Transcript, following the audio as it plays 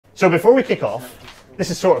So before we kick off,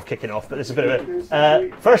 this is sort of kicking off, but this is a bit of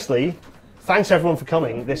it. Firstly, thanks everyone for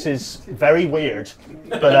coming. This is very weird,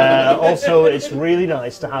 but also it's really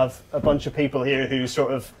nice to have a bunch of people here who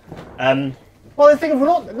sort of, well, I think we're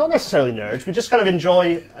not necessarily nerds. We just kind of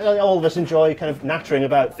enjoy, all of us enjoy kind of nattering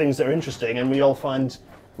about things that are interesting, and we all find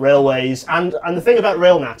railways. And the thing about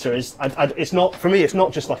rail natter is, it's not, for me, it's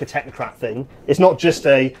not just like a technocrat thing. It's not just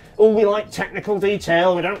a, oh, we like technical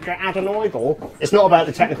detail, we don't get adenoidal. It's not about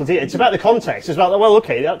the technical detail, it's about the context. It's about, well,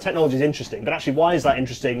 okay, that technology is interesting, but actually why is that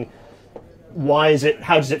interesting? Why is it,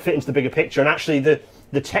 how does it fit into the bigger picture? And actually the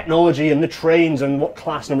technology and the trains and what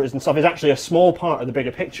class numbers and stuff is actually a small part of the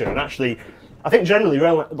bigger picture. And actually, I think generally,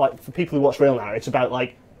 like for people who watch Rail Natter, it's about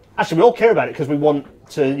like, actually we all care about it because we want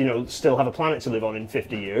to, you know, still have a planet to live on in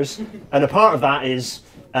 50 years. And a part of that is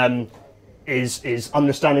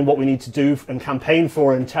understanding what we need to do and campaign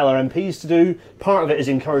for and tell our MPs to do. Part of it is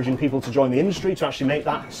encouraging people to join the industry to actually make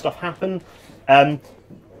that stuff happen.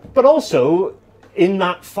 But also, in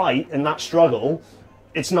that fight, in that struggle,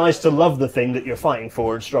 it's nice to love the thing that you're fighting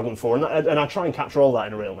for and struggling for, and I try and capture all that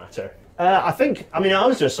in a Rail Natter. I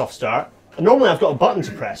always do a soft start. Normally I've got a button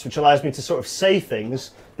to press, which allows me to sort of say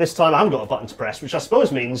things. This time I haven't got a button to press, which I suppose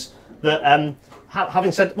means that,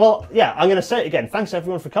 having said, well, yeah, I'm going to say it again. Thanks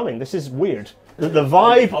everyone for coming. This is weird. The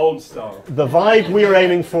vibe we're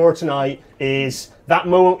aiming for tonight is that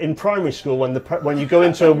moment in primary school when you go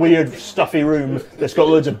into a weird stuffy room that's got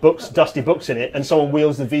loads of books, dusty books in it, and someone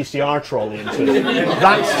wheels the VCR trolley into it.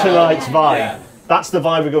 That's tonight's vibe. Yeah. That's the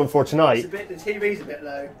vibe we're going for tonight. The TV's a bit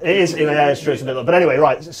low. It is, yeah, it's true, it's a bit low. But anyway,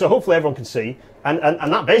 right, so hopefully everyone can see. And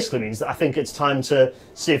that basically means that I think it's time to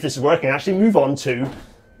see if this is working and actually move on to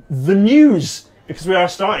the news, because we are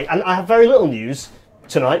starting. And I have very little news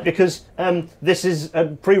tonight because this is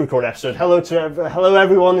a pre-record episode. Hello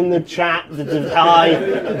never in the chat. Hi,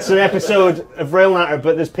 it's an episode of Rail Natter,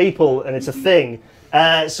 but there's people and it's a thing.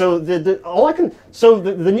 So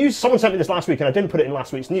the news, someone sent me this last week and I didn't put it in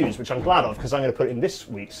last week's news, which I'm glad of because I'm going to put it in this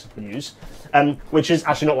week's news, which is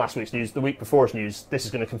actually not last week's news, the week before's news. This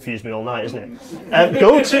is going to confuse me all night, isn't it?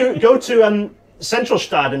 Go to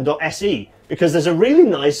centralstaden.se because there's a really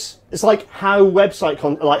nice, it's like how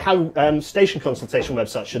station consultation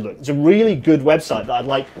websites should look. It's a really good website that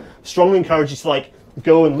I'd strongly encourage you to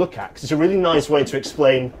go and look at because it's a really nice way to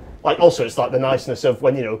explain. Also, it's like the niceness of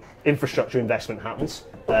when, you know, infrastructure investment happens.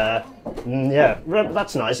 Yeah,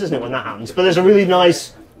 that's nice, isn't it, when that happens? But there's a really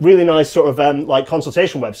nice sort of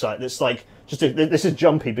consultation website that's this is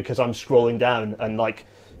jumpy because I'm scrolling down and I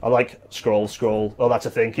scroll. Oh, that's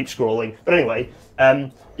a thing. Keep scrolling. But anyway,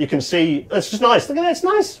 you can see it's just nice. Look at it. It's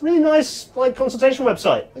nice, really nice consultation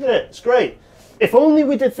website. Look at it. It's great. If only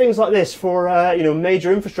we did things like this for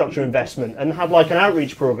major infrastructure investment and had an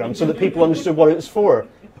outreach program so that people understood what it was for.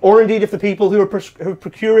 Or indeed, if the people who are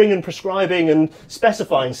procuring and prescribing and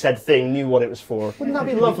specifying said thing knew what it was for. Wouldn't that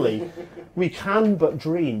be lovely? We can but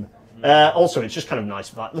dream. Also, it's just kind of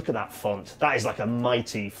nice. Look at that font. That is like a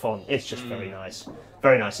mighty font. It's just very nice.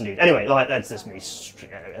 Very nice indeed. Anyway, that's just me.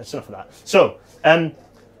 That's enough of that. So,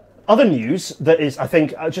 other news that is, I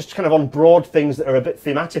think, just kind of on broad things that are a bit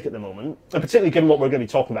thematic at the moment, and particularly given what we're going to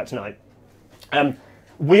be talking about tonight.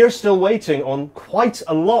 We're still waiting on quite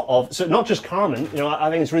a lot of, so not just Carmen, I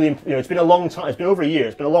think it's really, it's been a long time, it's been over a year,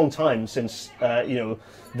 it's been a long time since, we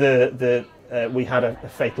had a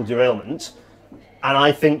fatal derailment. And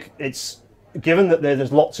I think it's, given that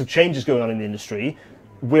there's lots of changes going on in the industry,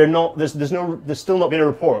 there's still not been a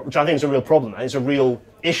report, which I think is a real problem. It's a real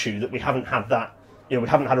issue that we haven't had that, we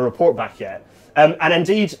haven't had a report back yet. And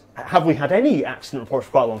indeed, have we had any accident reports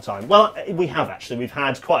for quite a long time? Well, we have actually, we've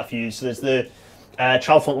had quite a few. So there's the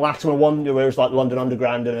Chalfont Latimer one, where it was like London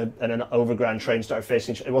Underground and an overground train started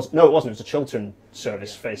facing each other. It wasn't, it was a Chiltern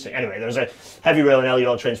service facing. Anyway, there was a heavy rail and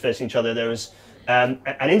LUL trains facing each other. There was an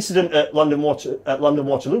incident at London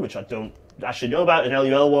Waterloo, which I don't actually know about, an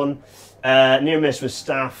LUL one. Near miss with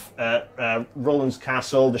staff at Rowlands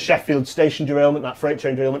Castle, the Sheffield station derailment, that freight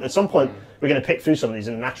train derailment. At some point, we're going to pick through some of these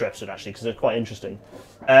in the Natter episode, actually, because they're quite interesting.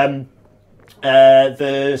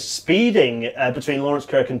 The speeding between Lawrence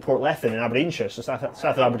Kirk and Port Lethin in Aberdeenshire, so south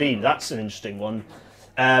of Aberdeen, that's an interesting one.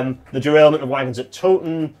 The derailment of wagons at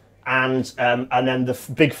Toton, and then the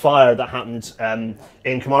big fire that happened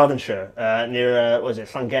in Carmarthenshire near, what was it,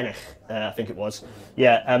 Llangennych, I think it was.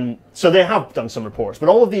 Yeah, so they have done some reports, but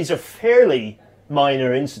all of these are fairly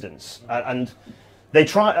minor incidents, and they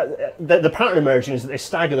try. The pattern emerging is that they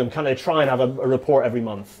stagger them, kind of try and have a report every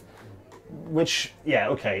month, which, yeah,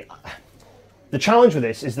 okay. The challenge with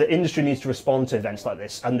this is that industry needs to respond to events like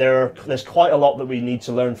this, and there's quite a lot that we need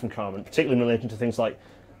to learn from Carmen, particularly in relation to things like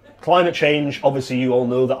Climate change, obviously you all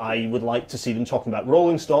know that I would like to see them talking about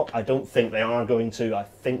rolling stock. I don't think they are going to. I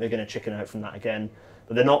think they're going to chicken out from that again.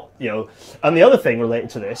 But they're not, you know. And the other thing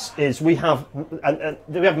related to this is we have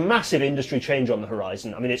massive industry change on the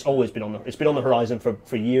horizon. I mean, it's always been on the horizon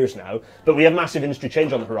for years now. But we have massive industry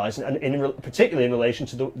change on the horizon, and particularly in relation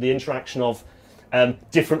to the interaction of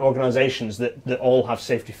different organisations that all have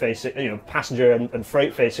safety facing, you know, passenger and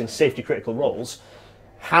freight facing safety critical roles.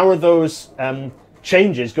 How are those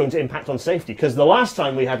changes going to impact on safety? Because the last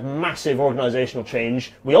time we had massive organisational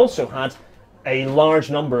change, we also had a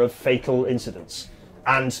large number of fatal incidents.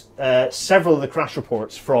 And several of the crash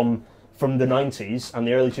reports from the 90s and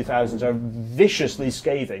the early 2000s are viciously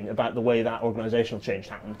scathing about the way that organisational change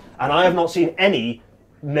happened. And I have not seen any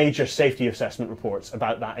major safety assessment reports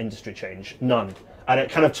about that industry change. None. And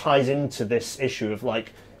it kind of ties into this issue of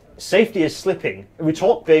like, safety is slipping. We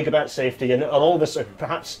talk big about safety, and all of us are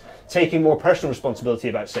perhaps taking more personal responsibility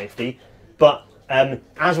about safety, but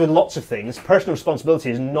as with lots of things, personal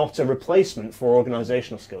responsibility is not a replacement for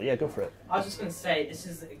organisational skill. Yeah, go for it. I was just going to say, this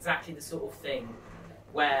is exactly the sort of thing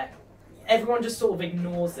where everyone just sort of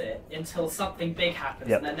ignores it until something big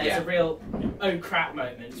happens, and then there's a real oh crap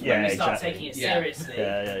moment when we start taking it seriously,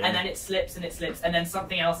 and then it slips and it slips, and then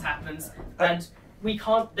something else happens, and we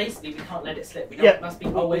can't let it slip. We must be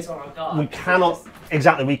always on our guard. We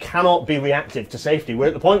cannot be reactive to safety. We're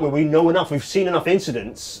at the point where we know enough, we've seen enough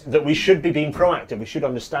incidents that we should be being proactive. We should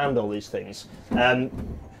understand all these things.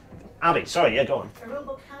 Abby, sorry, yeah, go on. The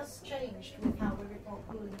rulebook has changed with how we report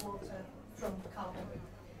cooling water from carbon.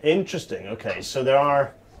 Interesting. Okay, so there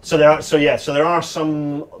are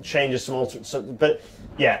some changes, some alterations, but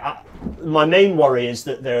yeah, my main worry is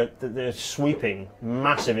that they're sweeping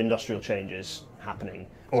massive industrial changes happening,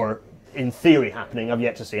 or in theory happening. I've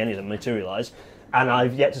yet to see any of them materialise, and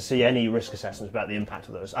I've yet to see any risk assessments about the impact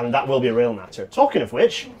of those, and that will be a real matter. Talking of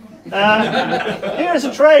which, here's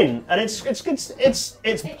a train, and it's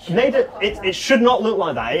made it should not look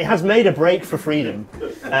like that. It has made a break for freedom.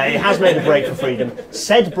 It has made a break for freedom.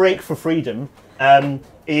 Said break for freedom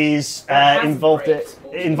involved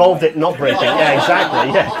it not breaking. Yeah,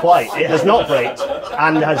 exactly. Yeah, quite. It has not braked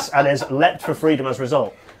and has leapt for freedom as a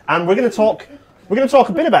result. And we're going to talk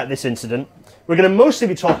a bit about this incident. We're going to mostly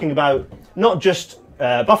be talking about not just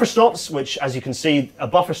buffer stops, which, as you can see, a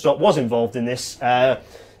buffer stop was involved in this. I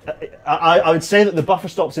would say that the buffer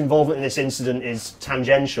stop's involvement in this incident is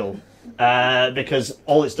tangential, because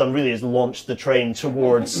all it's done really is launch the train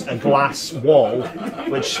towards a glass wall,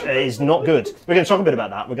 which is not good. We're going to talk a bit about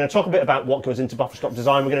that. We're going to talk a bit about what goes into buffer stop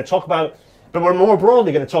design. We're going to talk about, but we're more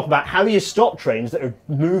broadly going to talk about how you stop trains that are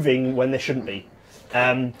moving when they shouldn't be.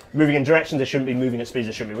 Moving in directions they shouldn't be, moving at speeds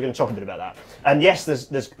they shouldn't be. We're going to talk a bit about that. And yes,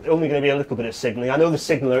 there's only going to be a little bit of signalling. I know the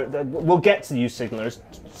signaller, we'll get to use signallers,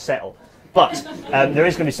 settle. But there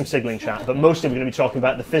is going to be some signalling chat, but mostly we're going to be talking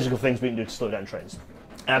about the physical things we can do to slow down trains.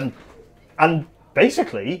 And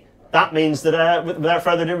basically, that means that without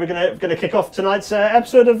further ado, we're going to kick off tonight's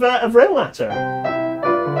episode of Rail Natter.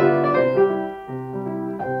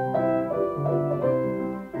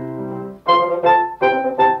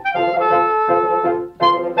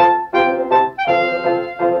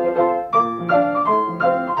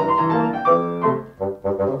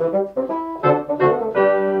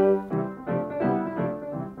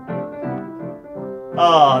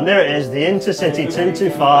 And there it is, the Intercity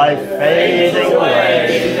 225 fading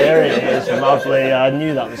away. There it is, lovely. I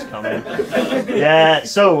knew that was coming. Yeah,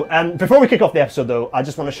 so before we kick off the episode though, I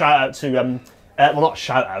just want to shout out to, well, not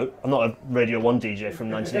shout out, I'm not a Radio 1 DJ from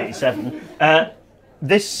 1987.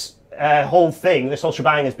 This whole thing, this whole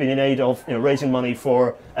shebang has been in aid of raising money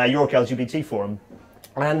for York LGBT Forum.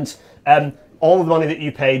 And all the money that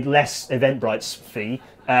you paid, less Eventbrite's fee,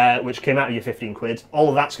 which came out of your 15 quid, all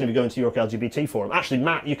of that's going to be going to York LGBT Forum. Actually,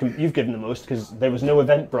 Matt, you've given the most because there was no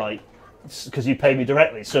Eventbrite, because you paid me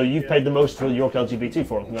directly. So you've paid the most for the York LGBT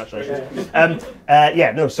Forum.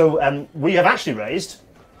 Congratulations. So we have actually raised.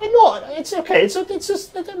 It's okay. It's a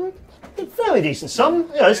fairly decent sum.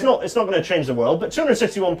 It's not going to change the world, but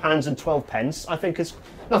 £261.12, I think, is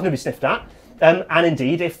nothing to be sniffed at. And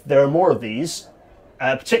indeed, if there are more of these,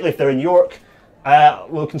 particularly if they're in York,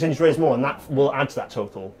 we'll continue to raise more, and that will add to that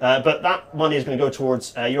total. But that money is going to go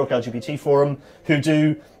towards York LGBT Forum, who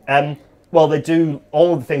do, they do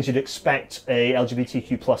all of the things you'd expect a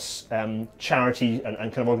LGBTQ plus charity and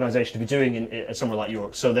kind of organisation to be doing in somewhere like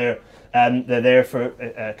York. So they're there for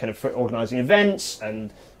for organising events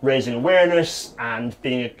and raising awareness and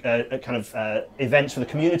being a kind of events for the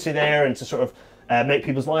community there, and to sort of make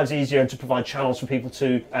people's lives easier, and to provide channels for people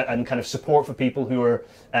to, and kind of support for people who are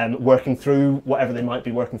working through whatever they might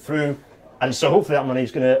be working through. And so hopefully that money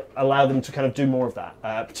is going to allow them to kind of do more of that,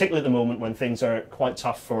 particularly at the moment when things are quite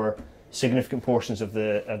tough for significant portions of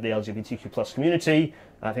the LGBTQ plus community.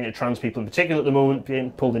 I think that trans people in particular at the moment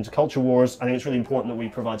being pulled into culture wars. I think it's really important that we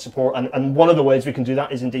provide support, and one of the ways we can do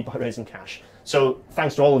that is indeed by raising cash. So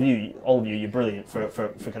thanks to all of you, you're brilliant for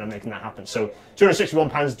kind of making that happen. So £261,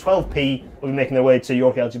 12p will be making their way to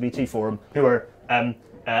York LGBT Forum, who are, and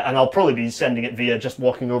I'll probably be sending it via just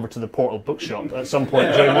walking over to the Portal bookshop at some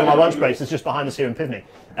point during one of my lunch breaks. It's just behind us here in Pivney,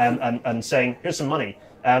 and saying, here's some money.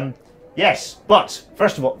 Yes, but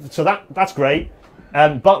first of all, so that's great.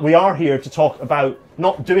 But we are here to talk about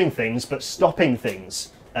not doing things, but stopping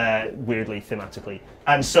things, weirdly, thematically.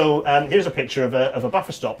 And so here's a picture of a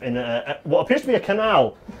buffer stop in what appears to be a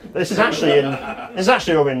canal. This is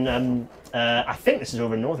actually over in, I think this is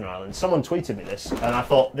over in Northern Ireland. Someone tweeted me this, and I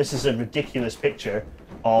thought this is a ridiculous picture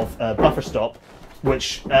of a buffer stop,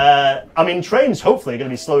 which, I mean, trains hopefully are going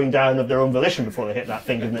to be slowing down of their own volition before they hit that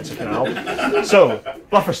thing, given it's a canal. So,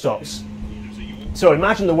 buffer stops. So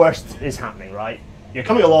imagine the worst is happening, right? You're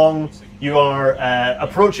coming along, you are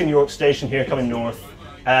approaching York Station here, coming north.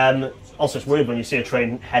 Also, it's weird when you see a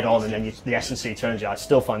train head on and then the S&C turns you. I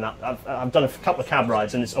still find that. I've done a couple of cab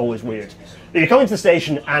rides and it's always weird. But you're coming to the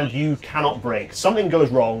station and you cannot brake. Something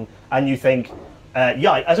goes wrong and you think,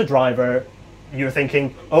 yeah, as a driver, you're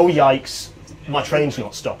thinking, oh yikes, my train's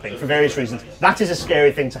not stopping for various reasons. That is a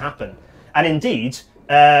scary thing to happen. And indeed,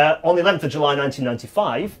 on the 11th of July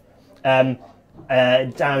 1995,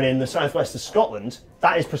 down in the southwest of Scotland,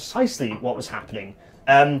 that is precisely what was happening.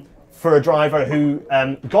 For a driver who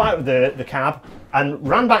got out of the cab and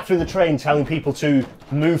ran back through the train telling people to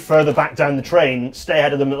move further back down the train, stay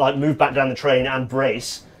ahead of them, like move back down the train and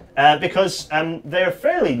brace, because their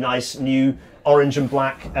fairly nice new orange and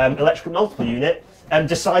black electrical multiple unit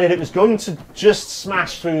decided it was going to just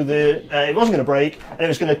smash through it wasn't going to brake, and it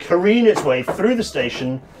was going to careen its way through the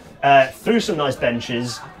station, through some nice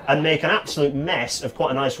benches, and make an absolute mess of quite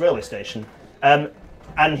a nice railway station.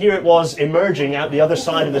 And here it was emerging out the other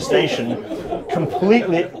side of the station,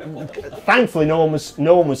 completely. Thankfully, no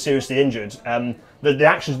one was seriously injured. The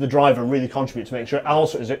actions of the driver really contribute to make sure.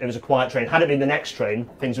 Also, it was a quiet train. Had it been the next train,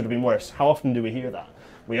 things would have been worse. How often do we hear that?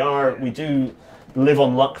 We do live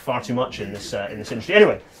on luck far too much in this industry.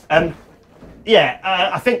 Anyway, yeah,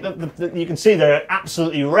 I think that you can see they're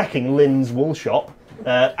absolutely wrecking Lynn's wool shop.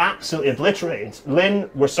 Absolutely obliterated. Lynn,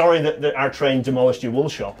 we're sorry that our train demolished your wool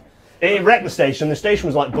shop. It wrecked the station. The station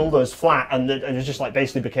was like bulldozed flat, and it just like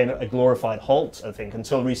basically became a glorified halt, I think,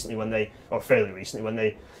 until recently fairly recently when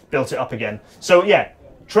they built it up again. So yeah,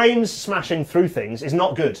 trains smashing through things is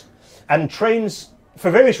not good, and trains for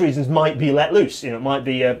various reasons might be let loose. You know, it might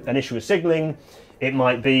be an issue with signalling, it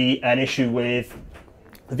might be an issue with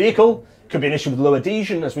the vehicle. Could be an issue with low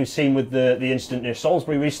adhesion, as we've seen with the incident near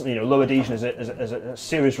Salisbury recently. You know, low adhesion is a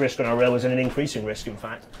serious risk on our railways, and an increasing risk, in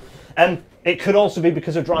fact. It could also be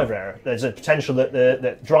because of driver error. There's a potential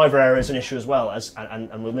that driver error is an issue as well,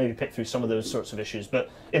 and we'll maybe pick through some of those sorts of issues. But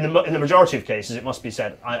in the majority of cases, it must be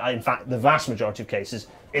said, in fact, the vast majority of cases,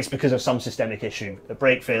 it's because of some systemic issue, a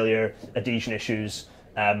brake failure, adhesion issues,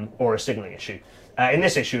 or a signalling issue. In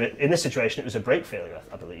this situation, it was a brake failure,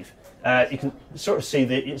 I believe. You can sort of see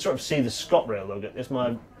the ScotRail logo. If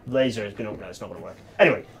my laser is going to, no, it's not going to work.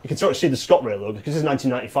 Anyway, you can sort of see the ScotRail logo because this is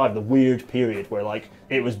 1995, the weird period where like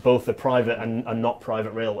it was both a private and not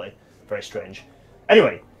private railway. Very strange.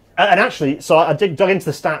 Anyway, and actually, so I dug into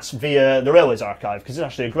the stats via the Railways Archive because it's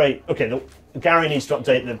actually a great. Okay, Gary needs to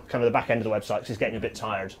update the back end of the website because he's getting a bit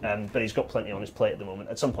tired, but he's got plenty on his plate at the moment.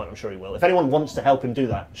 At some point, I'm sure he will. If anyone wants to help him do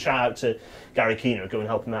that, shout out to Gary Keener, go and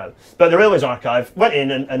help him out. But the Railways Archive went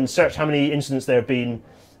in and searched how many incidents there have been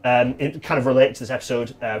kind of related to this episode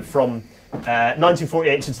from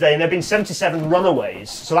 1948 to today, and there have been 77 runaways.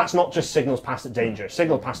 So that's not just signals passed at danger.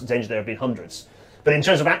 Signal passed at danger, there have been hundreds. But in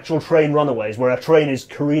terms of actual train runaways, where a train is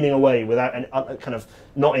careening away without kind of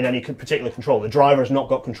not in any particular control, the driver's not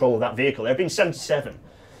got control of that vehicle, there have been 77.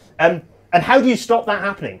 And how do you stop that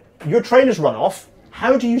happening? Your train has run off.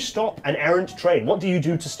 How do you stop an errant train? What do you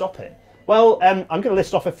do to stop it? Well, I'm going to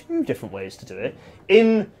list off a few different ways to do it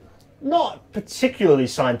in not particularly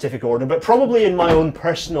scientific order, but probably in my own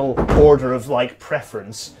personal order of like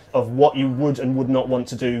preference of what you would and would not want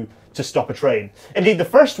to do to stop a train. Indeed, the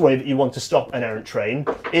first way that you want to stop an errant train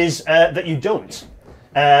is that you don't.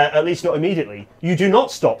 At least not immediately. You do not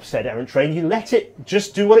stop said errant train, you let it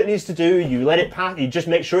just do what it needs to do, you let it pass, you just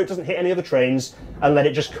make sure it doesn't hit any other trains and let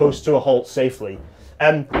it just coast to a halt safely.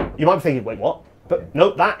 You might be thinking, wait, what? But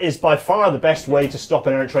no, that is by far the best way to stop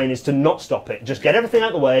an errant train, is to not stop it. Just get everything out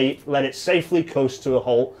of the way, let it safely coast to a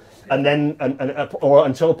halt, and then or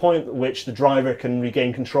until a point at which the driver can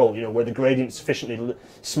regain control. You know, where the gradient is sufficiently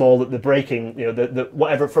small that the braking, you know, the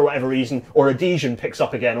whatever for whatever reason, or adhesion picks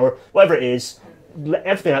up again, or whatever it is. Let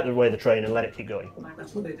everything out of the way of the train and let it keep going.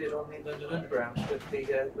 That's what they did on the London Underground with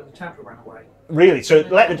when the Tampa ran away. Really? So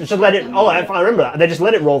just let it. Oh, I remember that. They just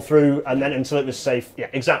let it roll through, and then until it was safe. Yeah,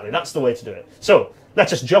 exactly. That's the way to do it. So let's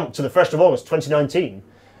just jump to the 1st of August, 2019.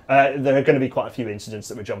 There are going to be quite a few incidents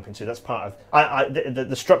that we're jumping to. That's part of.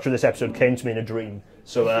 The structure of this episode came to me in a dream.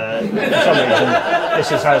 So for some reason,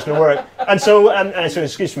 this is how it's going to work. And so it's an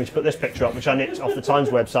excuse for me to put this picture up, which I nicked off the Times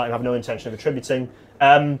website and have no intention of attributing.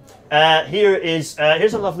 Here's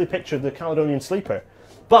a lovely picture of the Caledonian Sleeper,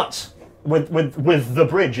 but with the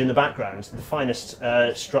bridge in the background, the finest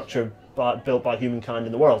structure built by humankind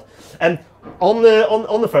in the world. And on the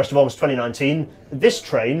 1st of August 2019, this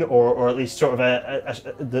train, or at least sort of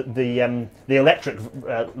the electric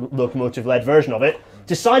locomotive-led version of it,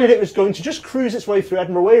 decided it was going to just cruise its way through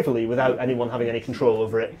Edinburgh Waverley without anyone having any control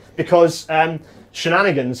over it, because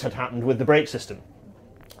shenanigans had happened with the brake system.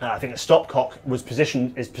 I think the stopcock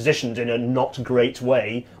is positioned in a not great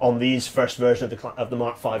way on these first version of the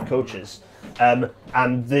Mark V coaches,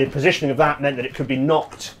 and the positioning of that meant that it could be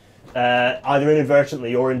knocked either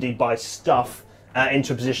inadvertently or indeed by stuff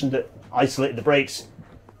into a position that isolated the brakes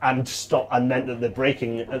and meant that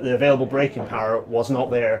the available braking power was not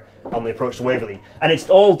there on the approach to Waverley. And it's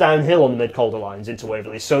all downhill on the mid-Calder lines into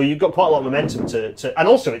Waverley, so you've got quite a lot of momentum to and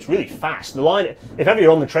also it's really fast. The line, if ever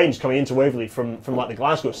you're on the trains coming into Waverley from like the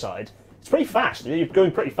Glasgow side, it's pretty fast. You're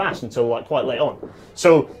going pretty fast until like quite late on.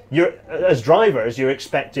 So you're, as drivers, you're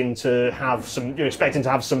expecting to have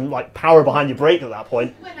some like power behind your brake at that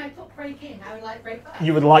point. When I put brake in, I would like brake back.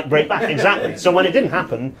 You would like brake back, exactly. So when it didn't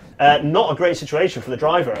happen, not a great situation for the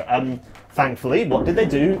driver. Thankfully, what did they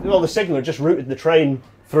do? Well, the signaller just routed the train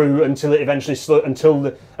through until it eventually slowed, until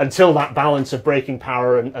that balance of braking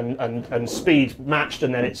power and speed matched,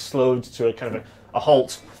 and then it slowed to a kind of a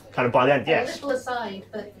halt. Kind of by the end, yes. A little aside,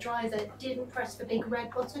 but the driver didn't press the big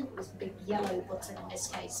red button, it was the big yellow button in this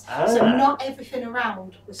case. So not everything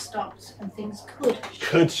around was stopped and things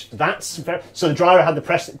that's very, so the driver had the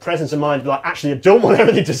presence of mind, like, actually I don't want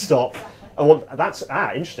everything to stop. That's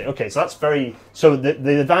interesting. Okay, so that's very, so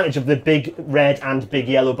the advantage of the big red and big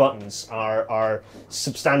yellow buttons are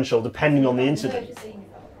substantial depending on the incident.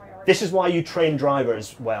 This is why you train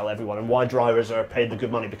drivers well, everyone, and why drivers are paid the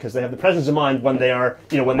good money, because they have the presence of mind when they are,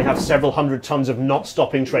 when they have several hundred tons of not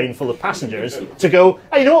stopping train full of passengers to go,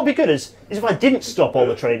 hey, you know what would be good is if I didn't stop all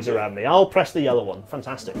the trains around me, I'll press the yellow one.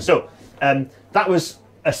 Fantastic. So that was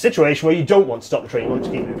a situation where you don't want to stop the train, you want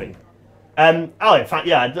to keep moving. In fact,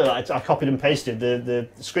 yeah, I copied and pasted the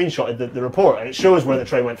screenshot of the report, and it shows where the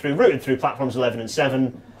train went through, routed through platforms 11 and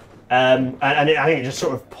 7, I think it just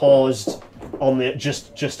sort of paused on the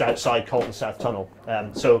just outside Colton South Tunnel.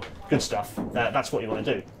 So good stuff. That's what you want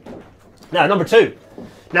to do. Now, number 2.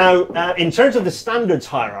 Now, in terms of the standards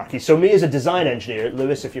hierarchy, so me as a design engineer,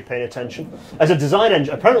 Lewis, if you're paying attention, as a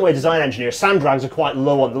permanent design engineer, sand drags are quite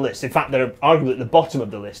low on the list. In fact, they're arguably at the bottom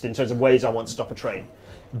of the list in terms of ways I want to stop a train.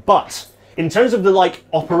 But in terms of the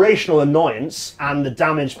operational annoyance and the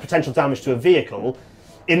potential damage to a vehicle,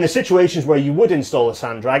 in the situations where you would install a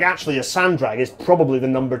sand drag, actually a sand drag is probably the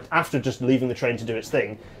number, after just leaving the train to do its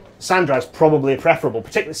thing, sand drag's probably preferable,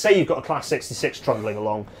 particularly say you've got a Class 66 trundling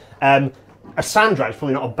along. A sand drag's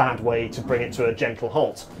probably not a bad way to bring it to a gentle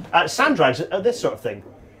halt. Sand drags are this sort of thing.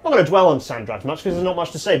 I'm not going to dwell on sand drags much because there's not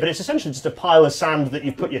much to say, but it's essentially just a pile of sand that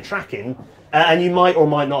you've put your track in, and you might or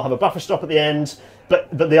might not have a buffer stop at the end, but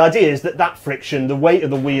the idea is that friction, the weight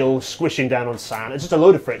of the wheel squishing down on sand, it's just a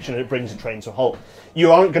load of friction and it brings the train to a halt.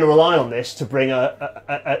 You aren't going to rely on this to bring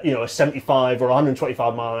a 75 or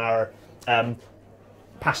 125 mile an hour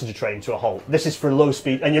passenger train to a halt. This is for low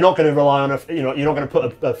speed, and you're not going to rely on you're not going to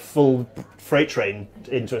put a full freight train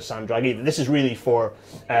into a sand drag either. This is really for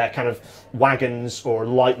kind of wagons or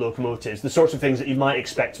light locomotives, the sorts of things that you might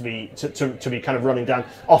expect to be kind of running down.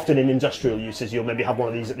 Often in industrial uses, you'll maybe have one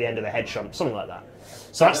of these at the end of the head shunt, something like that.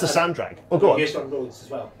 So that's the sand drag. Oh, go on. Used on roads as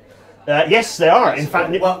well. Yes, they are. In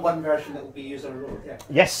fact, one version that will be used on a road. Yeah.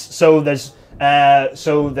 Yes. So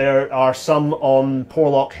there are some on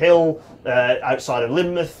Porlock Hill outside of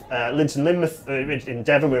Linton in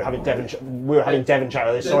Devon. We were having Devon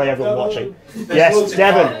chat this. Sorry, everyone watching. Yes,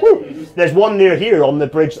 Devon. Woo. There's one near here on the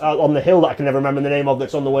bridge on the hill that I can never remember the name of.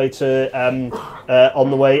 That's on the way to on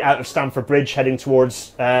the way out of Stamford Bridge, heading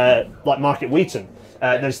towards Market Wheaton.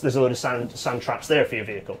 There's a load of sand traps there for your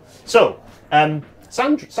vehicle. So.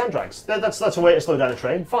 Sand drags, that's a way to slow down a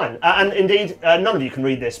train, fine. And indeed, none of you can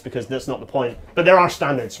read this because that's not the point, but there are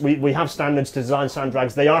standards. We have standards to design sand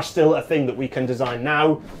drags. They are still a thing that we can design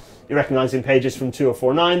now. You're recognising pages from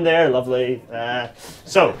 2049 there, lovely.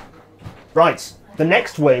 So, right, the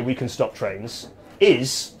next way we can stop trains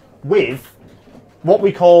is with what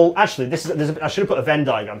we call, actually, I should have put a Venn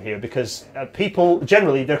diagram here because people,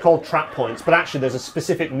 generally, they're called trap points, but actually there's a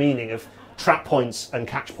specific meaning of trap points and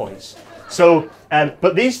catch points. So,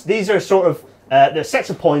 but these are sort of, they're sets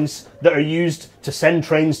of points that are used to send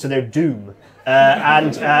trains to their doom.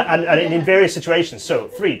 And in various situations. So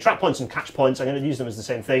 3 trap points and catch points. I'm going to use them as the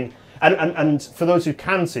same thing. And for those who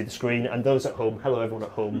can see the screen and those at home, hello everyone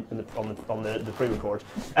at home on the pre-record.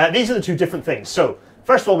 These are the 2 different things. So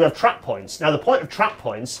first of all, we have trap points. Now the point of trap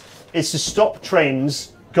points is to stop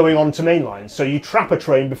trains going onto main lines. So you trap a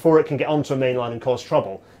train before it can get onto a main line and cause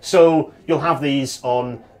trouble. So you'll have these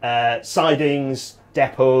on sidings,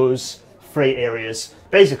 depots, freight areas.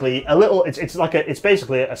 Basically, it's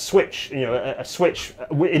basically a switch. You know, a switch.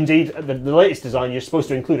 Indeed, the latest design, you're supposed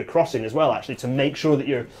to include a crossing as well, actually, to make sure that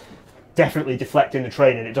you're definitely deflecting the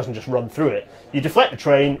train and it doesn't just run through it. You deflect the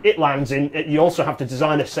train, it lands in. You also have to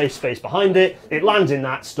design a safe space behind it. It lands in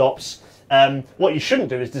that, stops. What you shouldn't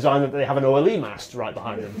do is design that they have an OLE mast right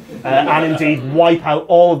behind them, and indeed wipe out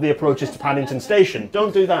all of the approaches to Paddington Station.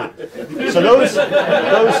 Don't do that. So those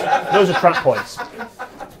are trap points.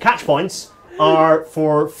 Catch points are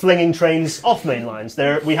for flinging trains off main lines.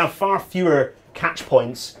 We have far fewer catch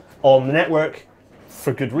points on the network,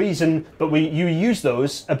 for good reason, but you use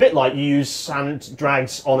those a bit like you use sand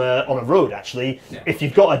drags on a road. Actually, if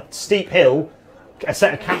you've got a steep hill, a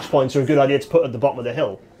set of catch points are a good idea to put at the bottom of the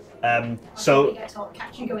hill. So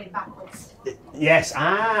catch you going backwards. Yes.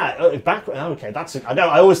 Backward. Okay, I know.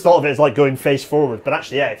 I always thought of it as like going face forward, but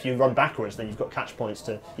actually, yeah, if you run backwards, then you've got catch points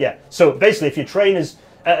to. Yeah. So basically, if your train is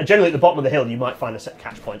generally at the bottom of the hill, you might find a set of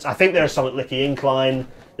catch points. I think there are some at Lickey Incline.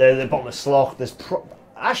 They're at the bottom of Slough.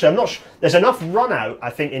 Actually, I'm not sure. There's enough run out,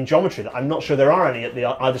 I think, in geometry that I'm not sure there are any at the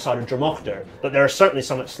either side of Dromochter, but there are certainly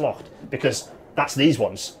some at Slough because that's these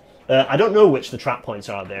ones. I don't know which the trap points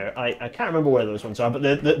are there. I can't remember where those ones are,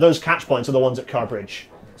 but those catch points are the ones at Carbridge.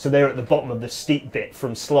 So they're at the bottom of the steep bit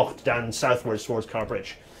from Slough down southwards towards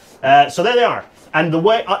Carbridge. So there they are. And the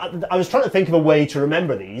way I was trying to think of a way to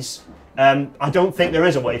remember these. I don't think there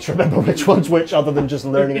is a way to remember which one's which other than just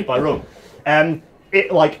learning it by rote. I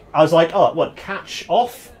was like, oh, what, catch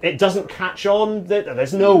off? It doesn't catch on?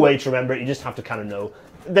 There's no way to remember it, you just have to kind of know.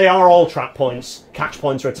 They are all trap points. Catch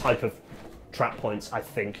points are a type of trap points, I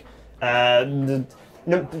think.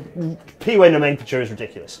 P-way nomenclature is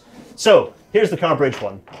ridiculous. So, here's the Carbridge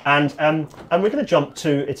one. And we're going to jump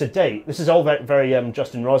to, it's a date. This is all very, very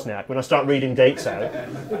Justin Rosniak. When I start reading dates out,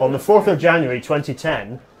 on the 4th of January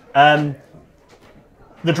 2010,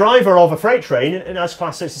 the driver of a freight train, in as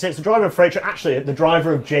Class 66, the driver of a freight train, actually the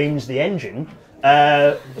driver of James the engine,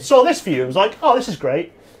 saw this view and was like, oh, this is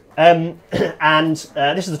great.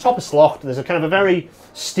 This is the top of Slough. There's a kind of a very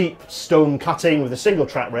steep stone cutting with a single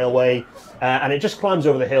track railway, and it just climbs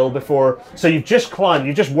over the hill before. So you've just climbed,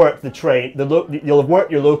 you've just worked the train. You'll have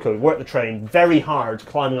worked your loco, worked the train very hard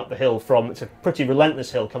climbing up the hill it's a pretty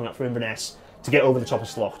relentless hill coming up from Inverness to get over the top of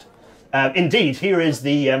Slough. Indeed, here is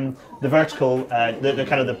the vertical,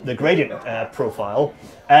 the gradient profile.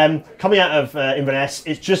 Coming out of Inverness,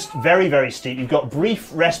 it's just very, very steep. You've got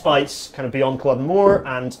brief respites kind of beyond Cloddenmore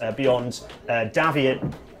and beyond Daviot,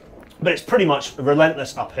 but it's pretty much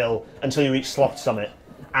relentless uphill until you reach Slough summit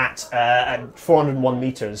at 401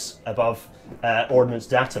 metres above Ordnance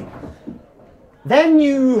Datum. Then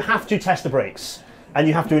you have to test the brakes, and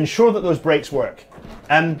you have to ensure that those brakes work.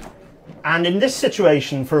 And in this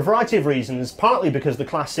situation, for a variety of reasons, partly because the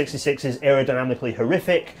Class 66 is aerodynamically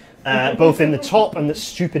horrific, both in the top and the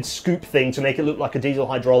stupid scoop thing to make it look like a diesel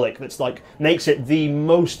hydraulic that's like makes it the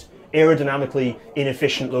most aerodynamically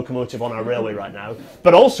inefficient locomotive on our railway right now,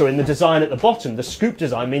 but also in the design at the bottom. The scoop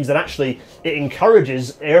design means that actually it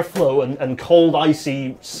encourages airflow and cold,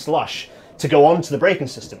 icy slush to go onto the braking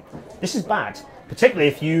system. This is bad. Particularly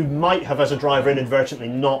if you might have, as a driver, inadvertently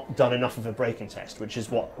not done enough of a braking test, which is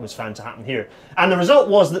what was found to happen here. And the result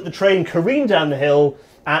was that the train careened down the hill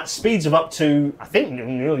at speeds of up to, I think,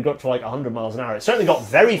 nearly got to like 100 miles an hour. It certainly got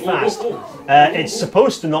very fast. It's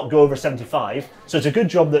supposed to not go over 75, so it's a good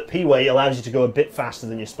job that P-way allows you to go a bit faster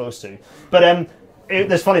than you're supposed to. But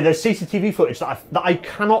there's CCTV footage that I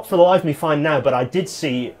cannot for the life of me find now, but I did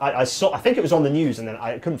see, I saw, I think it was on the news, and then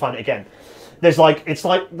I couldn't find it again. It's like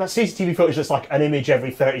that CCTV footage that's like an image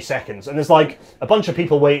every 30 seconds. And there's like a bunch of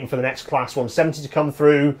people waiting for the next Class 170 to come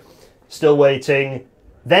through, still waiting.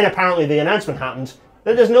 Then apparently the announcement happened,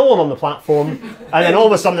 There's no one on the platform, and then all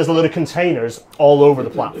of a sudden there's a load of containers all over the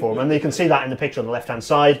platform, and you can see that in the picture on the left-hand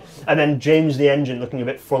side, and then James the engine looking a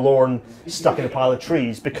bit forlorn, stuck in a pile of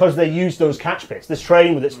trees, because they used those catch pits. This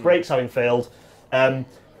train, with its brakes having failed,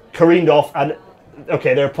 careened off, and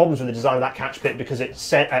okay, there are problems with the design of that catch pit because it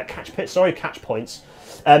sent catch points,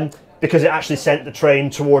 because it actually sent the train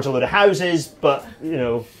towards a load of houses, but you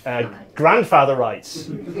know, grandfather rights.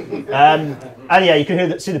 And yeah, you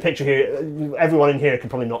can see the picture here. Everyone in here can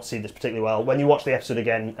probably not see this particularly well. When you watch the episode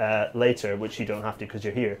again later, which you don't have to because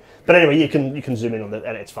you're here. But anyway, you can zoom in on it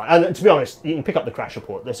and it's fine. And to be honest, you can pick up the crash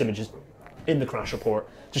report. This image is in the crash report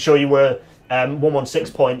to show you where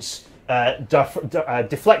 116 points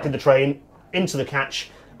deflected the train into the catch,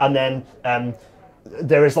 and then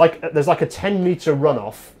there's like a 10-meter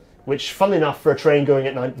runoff, which, funnily enough, for a train going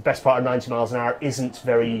at the best part of 90 miles an hour, isn't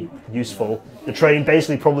very useful. The train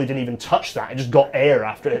basically probably didn't even touch that. It just got air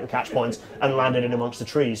after it hit the catch points and landed in amongst the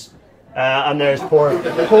trees. And there's poor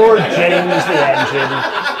James the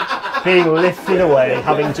engine being lifted away,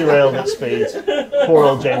 having derailed at speed. Poor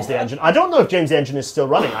old James the engine. I don't know if James the engine is still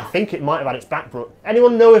running. I think it might have had its back broke.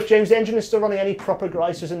 Anyone know if James the engine is still running? Any proper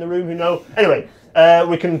Greisers in the room who know? Anyway,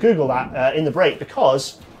 we can Google that in the break,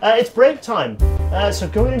 because it's break time. So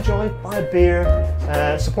go and enjoy, buy a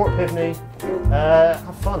beer, support Pivney,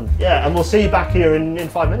 have fun. Yeah, and we'll see you back here in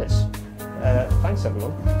 5 minutes. Thanks,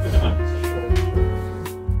 everyone.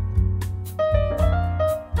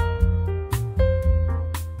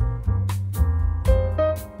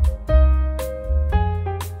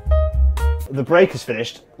 The break is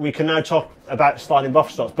finished. We can now talk about sliding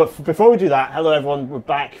buffer stops. But before we do that, hello everyone. We're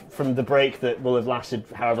back from the break that will have lasted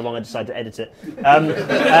however long I decide to edit it.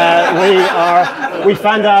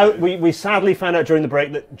 We sadly found out during the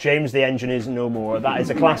break that James the engine is no more. That is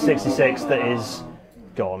a Class 66 that is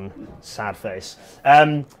gone. Sad face.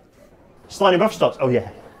 Sliding buffer stops. Oh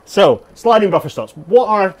yeah. So sliding buffer stops.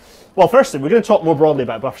 Well, firstly, we're going to talk more broadly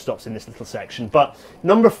about buffer stops in this little section, but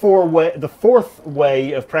the fourth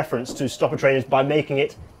way of preference to stop a train is by making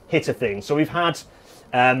it hit a thing. So we've had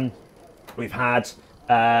not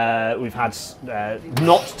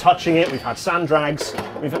touching it, we've had sand drags,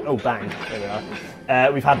 oh bang, there we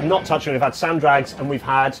are. We've had not touching it, we've had sand drags, and we've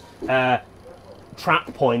had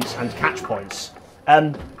trap points and catch points.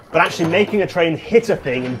 But actually making a train hit a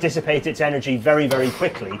thing and dissipate its energy very, very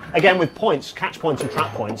quickly, again with points, catch points and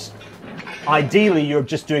trap points, ideally you're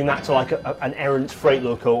just doing that to like an errant freight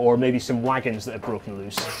loco or maybe some wagons that have broken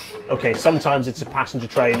loose. Okay, sometimes it's a passenger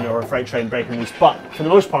train or a freight train breaking loose, but for the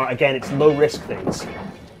most part, again, it's low risk things.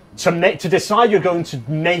 To decide you're going to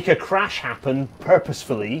make a crash happen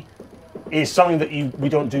purposefully is something that we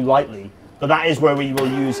don't do lightly, but that is where we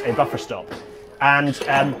will use a buffer stop. And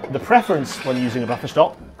the preference when using a buffer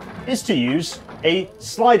stop is to use a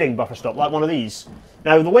sliding buffer stop, like one of these.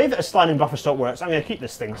 Now, the way that a sliding buffer stop works, I'm going to keep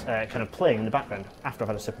this thing kind of playing in the background after I've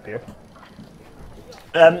had a sip of beer.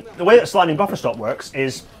 The way that a sliding buffer stop works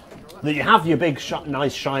is that you have your big,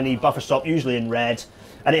 nice, shiny buffer stop, usually in red,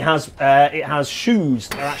 and it has shoes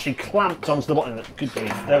that are actually clamped onto the bottom. Good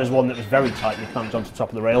grief, there was one that was very tightly clamped onto the top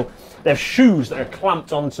of the rail. They have shoes that are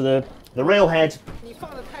clamped onto the railhead,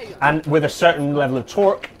 and with a certain level of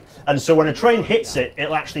torque. And so when a train hits it,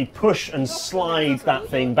 it'll actually push and slide that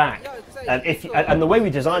thing back. And the way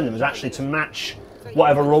we design them is actually to match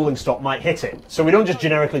whatever rolling stock might hit it. So we don't just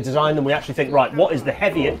generically design them, we actually think, right, what is the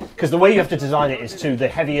heaviest? Because the way you have to design it is to the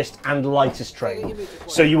heaviest and lightest train.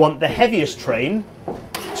 So you want the heaviest train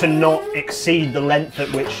to not exceed the length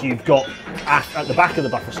at which you've got at the back of the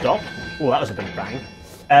buffer stop. Oh, that was a big bang.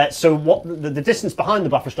 So what the distance behind the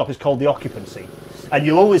buffer stop is called the occupancy. And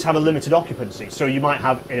you'll always have a limited occupancy. So you might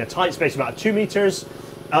have, in a tight space, about 2 meters.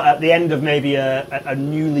 At the end of maybe a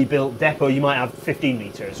newly built depot, you might have 15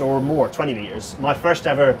 meters or more, 20 meters. My first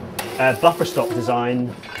ever buffer stop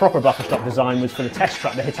design, proper buffer stop design, was for the test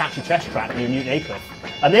track, the Hitachi test track near Newton Aycliffe.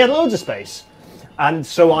 And they had loads of space. And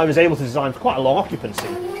so I was able to design for quite a long occupancy.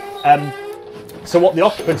 So what the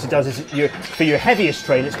occupancy does is, for your heaviest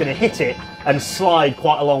train, it's going to hit it and slide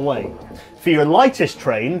quite a long way. For your lightest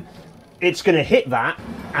train, it's going to hit that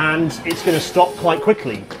and it's going to stop quite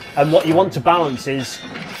quickly. And what you want to balance is,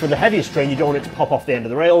 for the heaviest train, you don't want it to pop off the end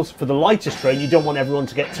of the rails. For the lightest train, you don't want everyone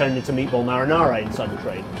to get turned into meatball marinara inside the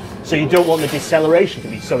train. So you don't want the deceleration to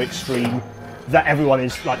be so extreme that everyone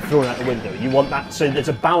is like thrown out the window. You want that, so there's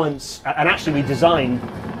a balance, and actually we design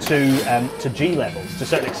to G levels, to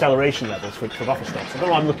certain acceleration levels for buffer stops. I don't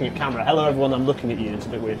know why I'm looking at camera. Hello everyone, I'm looking at you, it's a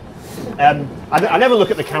bit weird. I never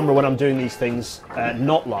look at the camera when I'm doing these things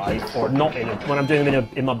not live, or not when I'm doing them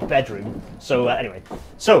in my bedroom. So anyway,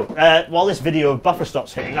 while this video of buffer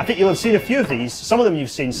stops hitting, I think you'll have seen a few of these. Some of them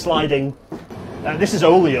you've seen sliding This is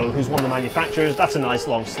Olio, who's one of the manufacturers. That's a nice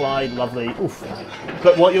long slide, lovely. Oof.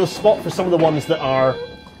 But what you'll spot for some of the ones that are,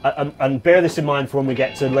 and bear this in mind for when we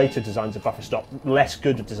get to later designs of buffer stop, less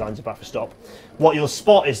good designs of buffer stop, what you'll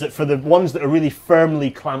spot is that for the ones that are really firmly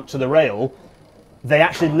clamped to the rail, they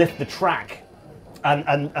actually lift the track.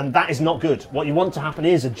 And that is not good. What you want to happen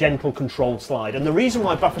is a gentle, controlled slide. And the reason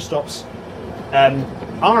why buffer stops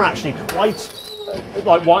are actually quite,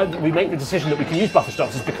 like why we make the decision that we can use buffer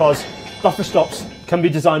stops is because buffer stops can be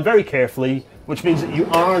designed very carefully, which means that you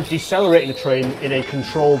are decelerating the train in a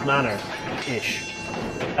controlled manner-ish.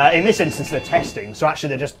 In this instance, they're testing, so actually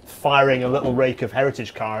they're just firing a little rake of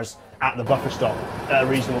heritage cars at the buffer stop at a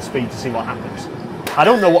reasonable speed to see what happens. I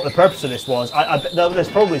don't know what the purpose of this was. There's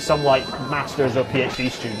probably some like master's or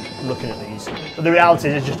PhD student looking at these, but the reality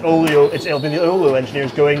is it's just Olio. It'll be the Olio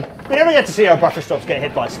engineers going, we never get to see our buffer stops get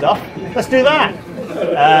hit by stuff. Let's do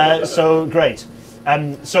that. So great.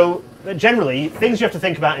 So generally, things you have to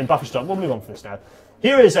think about in buffer stop. We'll move on from this now.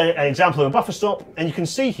 Here is an example of a buffer stop, and you can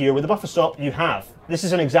see here with the buffer stop you have. This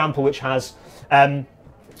is an example which has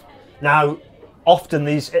now often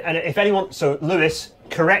these, and if anyone, so Lewis,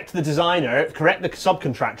 correct the designer, correct the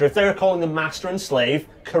subcontractor. If they're calling them master and slave,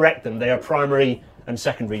 correct them. They are primary and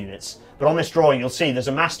secondary units. But on this drawing, you'll see there's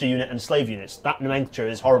a master unit and slave units. That nomenclature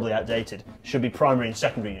is horribly outdated. It should be primary and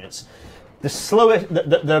secondary units. The slowest,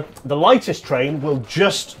 the lightest train will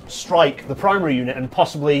just strike the primary unit and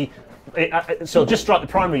possibly, so just strike the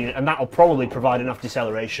primary unit and that'll probably provide enough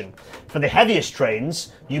deceleration. For the heaviest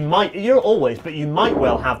trains, you might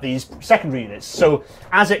well have these secondary units. So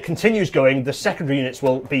as it continues going, the secondary units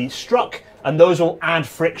will be struck and those will add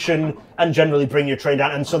friction and generally bring your train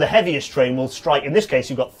down. And so the heaviest train will strike, in this case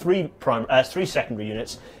you've got three secondary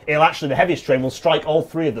units. The heaviest train will strike all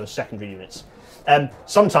three of those secondary units.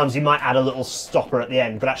 Sometimes you might add a little stopper at the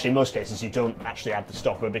end, but actually in most cases you don't actually add the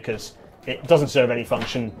stopper because it doesn't serve any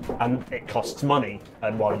function and it costs money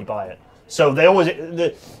while you buy it. So they always,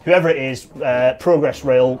 whoever it is, Progress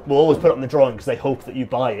Rail will always put it on the drawing because they hope that you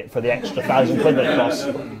buy it for the extra £1,000 that it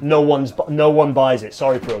costs. No one buys it.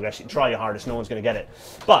 Sorry, Progress. You try your hardest. No one's going to get it.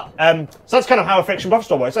 But so that's kind of how a friction buffer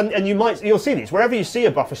stop works. And you'll see these wherever you see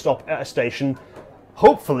a buffer stop at a station.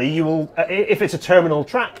 Hopefully you will, if it's a terminal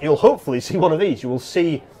track, you'll hopefully see one of these. You will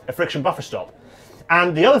see a friction buffer stop.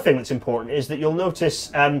 And the other thing that's important is that you'll notice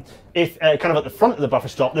if kind of at the front of the buffer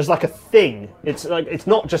stop, there's like a thing. It's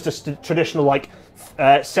not just a traditional like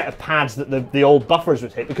set of pads that the old buffers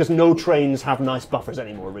would hit, because no trains have nice buffers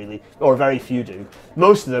anymore, really, or very few do.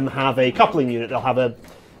 Most of them have a coupling unit. They'll have a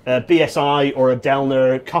BSI or a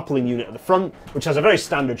Dellner coupling unit at the front, which has a very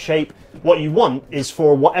standard shape. What you want is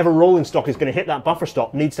for whatever rolling stock is going to hit that buffer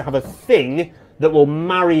stop needs to have a thing that will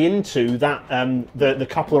marry into that the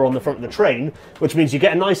coupler on the front of the train, which means you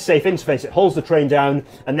get a nice safe interface. It holds the train down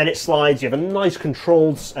and then it slides. You have a nice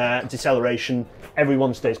controlled deceleration.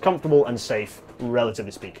 Everyone stays comfortable and safe,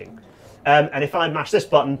 relatively speaking. And if I mash this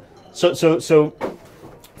button, so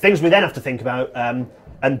things we then have to think about,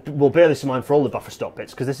 and we'll bear this in mind for all the buffer stop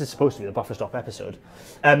bits, because this is supposed to be the buffer stop episode,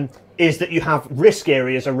 is that you have risk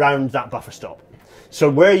areas around that buffer stop. So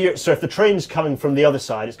if the train's coming from the other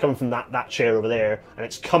side, it's coming from that chair over there, and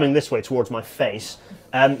it's coming this way towards my face,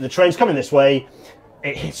 the train's coming this way,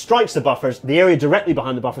 it strikes the buffers. The area directly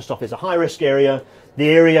behind the buffer stop is a high risk area. The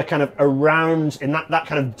area kind of around, in that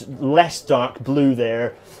kind of less dark blue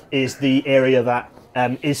there, is the area that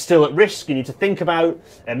is still at risk. You need to think about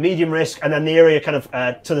medium risk, and then the area kind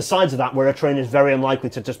of to the sides of that, where a train is very unlikely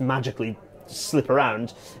to just magically slip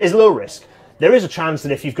around, is low risk. There is a chance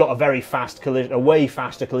that if you've got a very fast collision, a way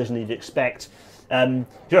faster collision than you'd expect,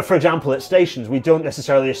 for example, at stations, we don't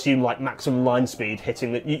necessarily assume like maximum line speed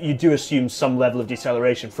hitting. That you do assume some level of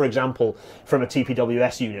deceleration. For example, from a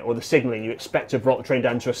TPWS unit or the signalling, you expect to have brought the train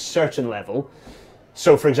down to a certain level.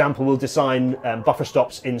 So, for example, we'll design buffer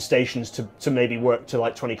stops in stations to maybe work to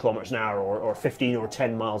like 20 kilometers an hour or 15 or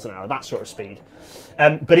 10 miles an hour, that sort of speed.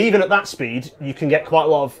 But even at that speed, you can get quite a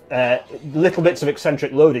lot of little bits of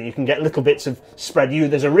eccentric loading. You can get little bits of spread.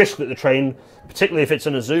 There's a risk that the train, particularly if it's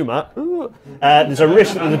an Azuma, there's a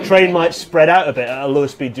risk that the train might spread out a bit at a low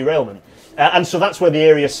speed derailment. And so that's where the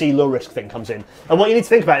Area C low risk thing comes in. And what you need to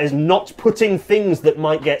think about is not putting things that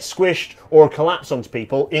might get squished or collapse onto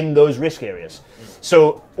people in those risk areas.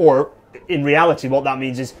 So, or in reality, what that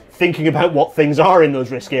means is thinking about what things are in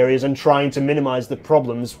those risk areas and trying to minimize the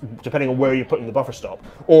problems depending on where you're putting the buffer stop,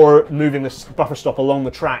 or moving the buffer stop along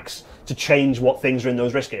the tracks to change what things are in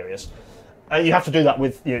those risk areas. And you have to do that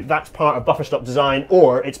with, that's part of buffer stop design,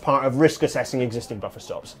 or it's part of risk assessing existing buffer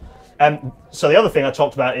stops. So the other thing I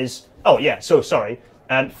talked about is,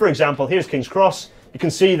 for example, here's King's Cross. you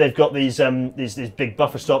can see they've got these big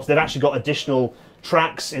buffer stops. They've actually got additional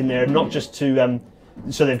tracks in there, not just to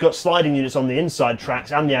so they've got sliding units on the inside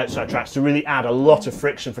tracks and the outside tracks to really add a lot of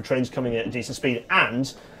friction for trains coming at a decent speed.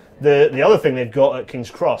 And the other thing they've got at King's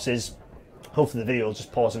Cross is, hopefully the video will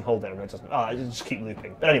just pause and hold there. It doesn't. It'll just keep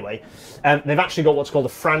looping. But anyway, they've actually got what's called a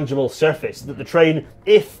frangible surface. That the train,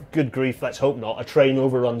 if, good grief, let's hope not, a train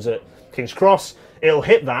overruns at King's Cross, it'll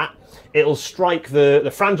hit that. It'll strike the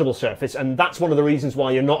frangible surface, and that's one of the reasons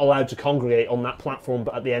why you're not allowed to congregate on that platform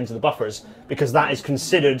at the ends of the buffers, because that is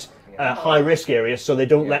considered high risk areas, so they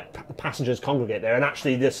don't let passengers congregate there, and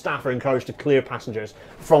actually the staff are encouraged to clear passengers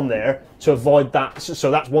from there to avoid that. So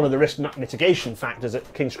that's one of the risk mitigation factors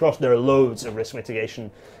at King's Cross. There are loads of risk mitigation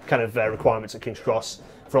kind of requirements at King's Cross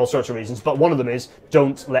for all sorts of reasons, but one of them is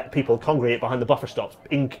don't let people congregate behind the buffer stops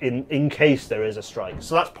in case there is a strike.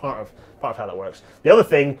 So that's part of how that works. The other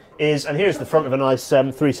thing is, and here's the front of a nice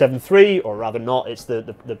 373, or rather not, it's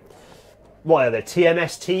the what are they,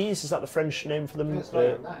 TMSTs? Is that the French name for them? It's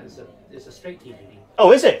not that. It's a straight TGV.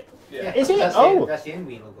 Oh, is it? Yeah. Is it? That's the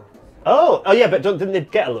NV logo. Oh, yeah, but didn't they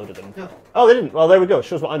get a load of them? No. Oh, they didn't. Well, there we go.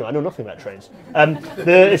 Shows what I know. I know nothing about trains.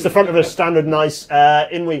 It's the front of a standard nice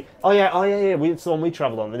Inwe. Oh yeah. It's the one we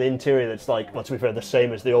travelled on. The interior that's like, well, to be fair, the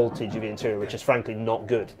same as the old TGV interior, which is frankly not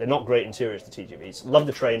good. They're not great interiors, the TGVs. Love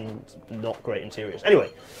the train, not great interiors. Anyway,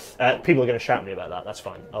 people are going to shout at me about that. That's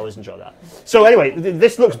fine. I always enjoy that. So anyway,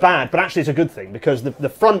 this looks bad, but actually it's a good thing because the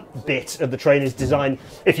front bit of the train is designed.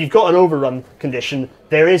 If you've got an overrun condition,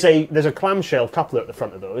 there's a clamshell coupler at the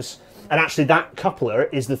front of those. And actually that coupler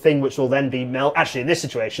is the thing which will then be Actually, in this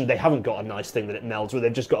situation, they haven't got a nice thing that it melds with.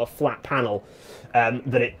 They've just got a flat panel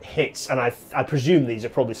that it hits. And I presume these are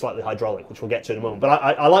probably slightly hydraulic, which we'll get to in a moment. But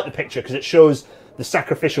I like the picture because it shows the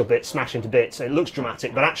sacrificial bit smash into bits. It looks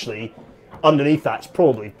dramatic, but actually underneath that's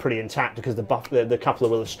probably pretty intact because the coupler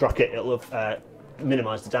will have struck it. It'll have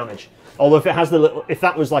minimised the damage. Although if it has if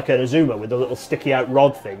that was like an Azuma with the little sticky out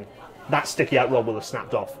rod thing, that sticky out rod will have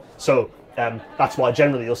snapped off. So that's why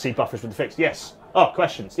generally you'll see buffers with the fixed. Yes. Oh,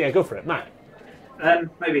 questions. Yeah, go for it, Matt.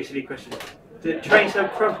 Maybe a silly question. Do trains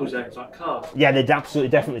have crumple zones like cars? Yeah, they absolutely,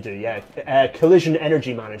 definitely do. Yeah, collision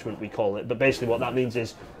energy management we call it. But basically, what that means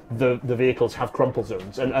is the vehicles have crumple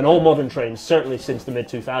zones, and all modern trains, certainly since the mid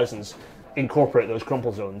 2000s, incorporate those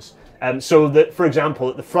crumple zones. So that, for example,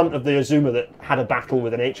 at the front of the Azuma that had a battle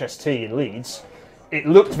with an HST in Leeds, it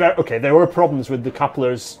looked very okay. There were problems with the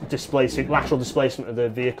couplers lateral displacement of the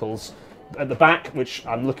vehicles at the back, which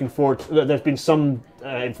I'm looking forward to. There's been some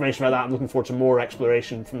information about that. I'm looking forward to more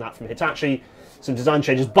exploration from Hitachi, some design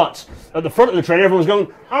changes. But at the front of the train, everyone's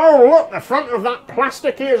going, oh, look, the front of that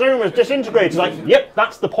plastic Azuma is disintegrated. It's like, yep,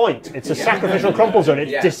 that's the point. It's a sacrificial crumple zone.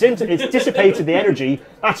 It's dissipated the energy.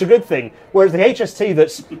 That's a good thing. Whereas the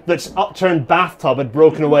HST that's upturned bathtub had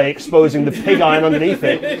broken away, exposing the pig iron underneath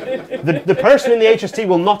it. The person in the HST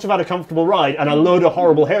will not have had a comfortable ride, and a load of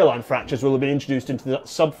horrible hairline fractures will have been introduced into the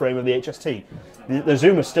subframe of the HST. The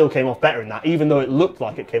Azuma still came off better in that, even though it looked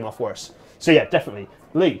like it came off worse. So yeah, definitely.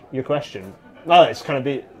 Lee, your question. Oh, it's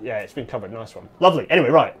been covered. Nice one. Lovely. Anyway,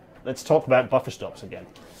 right. Let's talk about buffer stops again.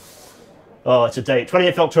 Oh, it's a date.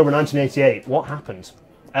 28th October 1988. What happened?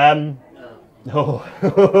 Yeah.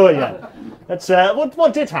 That's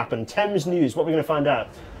what did happen? Thames News. What are we going to find out?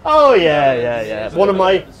 Oh yeah. One of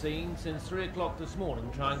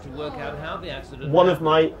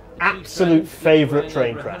my absolute favourite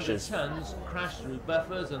train crashes.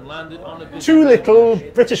 Two little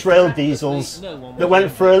British Rail diesels that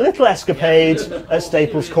went for a little escapade at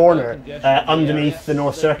Staples Corner underneath the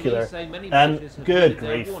North Circular. Good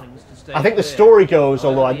grief. I think the story goes,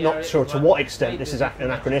 although I'm not sure to what extent this is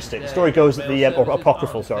anachronistic, the story goes that or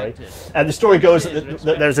apocryphal, sorry. The story goes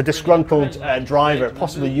that there's a disgruntled driver,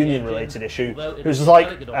 possibly union-related issue, who's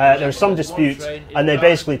like, there was some dispute, and they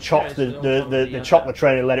basically chopped the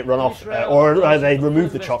train and let it run off, or they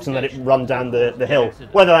removed the chops and let it run down the hill.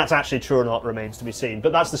 Whether that's actually true or not remains to be seen,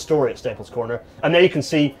 but that's the story at Staples Corner. And there you can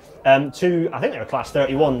see two, I think they were Class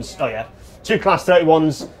 31s, oh yeah, two Class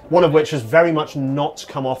 31s, one of which has very much not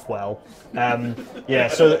come off well. Yeah,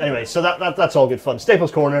 so anyway, so that's all good fun.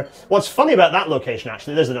 Staples Corner. What's funny about that location,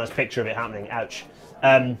 actually, there's a nice picture of it happening, ouch.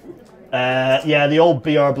 Yeah, the old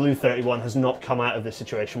BR Blue 31 has not come out of this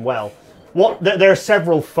situation well. There are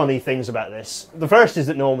several funny things about this. The first is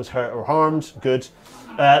that no one was hurt or harmed, good.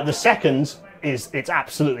 The second is it's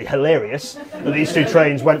absolutely hilarious that these two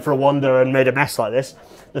trains went for a wander and made a mess like this.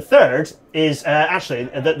 The third is actually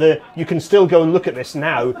that you can still go and look at this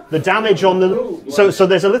now. The damage on the so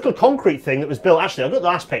there's a little concrete thing that was built. Actually, I've got the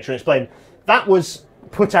last picture and explain. That was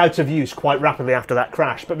put out of use quite rapidly after that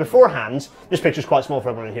crash. But beforehand, this picture's quite small for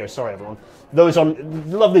everyone in here, sorry everyone. Those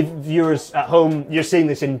lovely viewers at home, you're seeing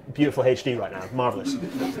this in beautiful HD right now, marvellous.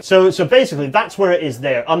 So basically, that's where it is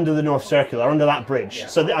there, under the North Circular, under that bridge. Yeah.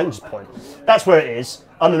 So I can just point. That's where it is,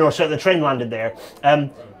 under the North Circular, the train landed there.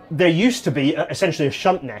 There used to be essentially a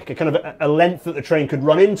shunt neck, a kind of a length that the train could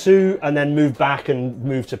run into and then move back and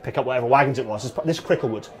move to pick up whatever wagons it was. This is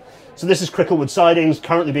Cricklewood. So this is Cricklewood sidings,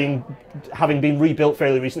 currently having been rebuilt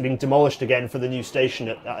fairly recently, being demolished again for the new station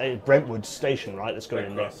at Brentwood Station, right? That's going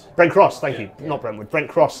in there. Brent Cross, thank you, not Brentwood, Brent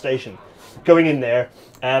Cross Station, going in there.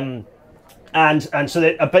 And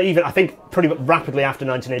so, but even I think pretty rapidly after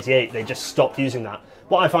 1988, they just stopped using that.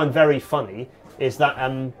 What I find very funny is that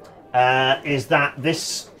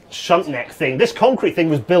this shunt neck thing, this concrete thing,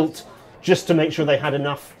 was built just to make sure they had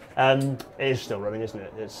enough. It is still running, isn't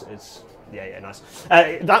it? It's yeah, nice.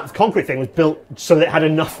 That concrete thing was built so that it had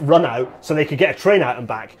enough run out so they could get a train out and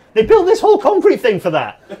back. They built this whole concrete thing for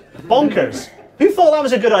that. Bonkers. Who thought that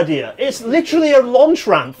was a good idea? It's literally a launch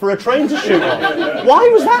ramp for a train to shoot on. Why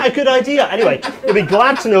was that a good idea? Anyway, you'll be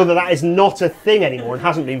glad to know that that is not a thing anymore and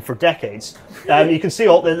hasn't been for decades. You can see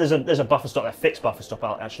there's a buffer stop, a fixed buffer stop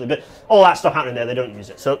out actually, but all that stuff happening there, they don't use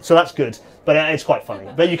it, so that's good. But it's quite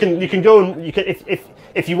funny. But you can go and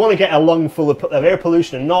if you want to get a lung full of air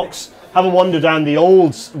pollution and NOx, have a wander down the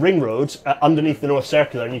old ring road underneath the North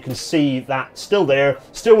Circular, and you can see that still there,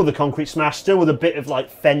 still with the concrete smash, still with a bit of like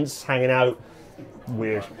fence hanging out.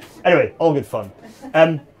 Weird. Anyway, all good fun.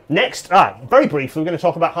 Next, very briefly, we're going to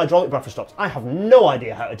talk about hydraulic buffer stops. I have no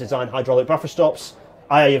idea how to design hydraulic buffer stops.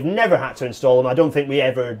 I have never had to install them. I don't think we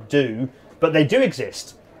ever do, but they do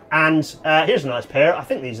exist. And here's a nice pair. I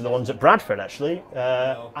think these are the ones at Bradford, actually.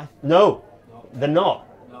 No, they're not.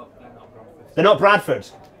 No, they're not Bradford. They're not Bradford.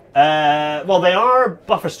 Well, they are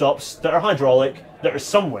buffer stops that are hydraulic, that are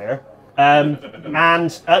somewhere. And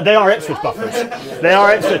they are Ipswich buffers. They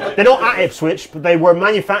are Ipswich. They're not at Ipswich, but they were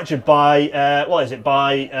manufactured by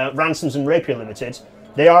by Ransoms and Rapier Limited.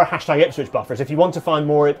 They are #Ipswich buffers. If you want to find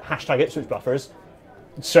more #Ipswich buffers,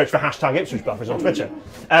 search for #Ipswich buffers on Twitter.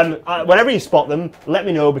 Whenever you spot them, let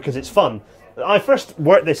me know because it's fun. I first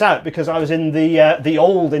worked this out because I was in the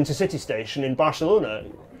old Intercity station in Barcelona.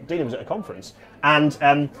 Dina was at a conference, and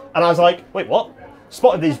I was like, wait, what?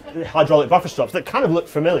 Spotted these hydraulic buffer stops that kind of looked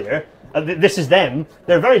familiar. This is them.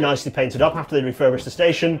 They're very nicely painted up after they refurbished the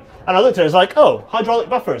station. And I looked at it, I was like, oh, hydraulic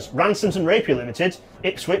buffers, Ransoms and Rapier Limited,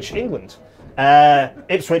 Ipswich, England.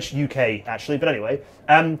 Ipswich, UK, actually, but anyway.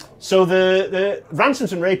 So the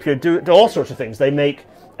Ransoms and Rapier do all sorts of things. They make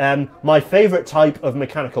my favourite type of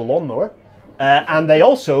mechanical lawnmower. And they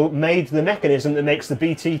also made the mechanism that makes the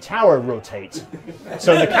BT Tower rotate.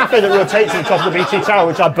 So the cafe that rotates at the top of the BT Tower,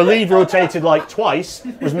 which I believe rotated like twice,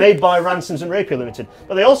 was made by Ransoms and Rapier Limited.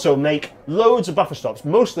 But they also make loads of buffer stops,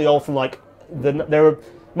 mostly all from like they're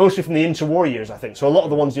mostly from the interwar years, I think. So a lot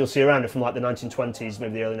of the ones you'll see around are from like the 1920s,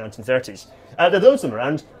 maybe the early 1930s. There are loads of them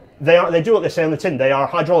around. They do what they say on the tin. They are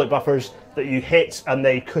hydraulic buffers that you hit and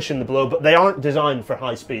they cushion the blow, but they aren't designed for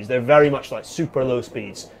high speeds. They're very much like super low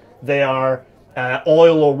speeds. They are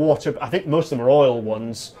oil or water. I think most of them are oil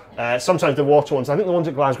ones. Sometimes the water ones. I think the ones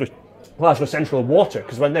at Glasgow Central are water,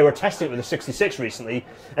 because when they were testing it with the 66 recently,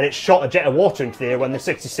 and it shot a jet of water into the air when the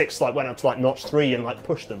 66 like went up to like notch 3 and like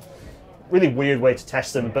pushed them. Really weird way to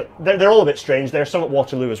test them, but they're all a bit strange. They're some at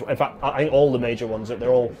Waterloo as well. In fact, I think all the major ones they're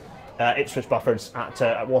all Ipswich buffers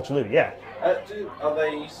at Waterloo. Yeah. Are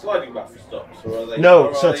they sliding buffer stops, or are they?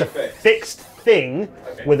 No, so it's a fixed thing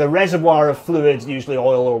with a reservoir of fluid, usually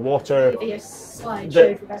oil or water. Maybe a slide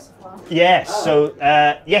showed the reservoir. Yes, so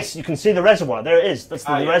yes, you can see the reservoir. There it is. That's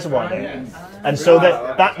the reservoir there. Yeah. And so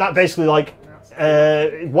that basically like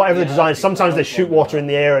whatever the design is, sometimes they shoot water in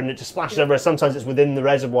the air and it just splashes everywhere. Sometimes it's within the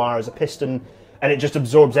reservoir as a piston and it just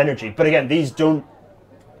absorbs energy. But again, these don't.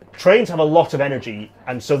 Trains have a lot of energy,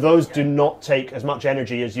 and so those do not take as much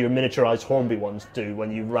energy as your miniaturized Hornby ones do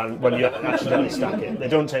when you accidentally stack it. They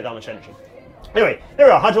don't take that much energy. Anyway, there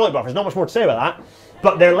we are, hydraulic buffers. Not much more to say about that,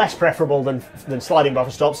 but they're less preferable than sliding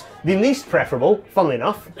buffer stops. The least preferable, funnily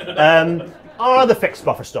enough, are the fixed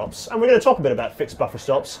buffer stops. And we're going to talk a bit about fixed buffer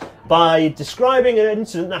stops by describing an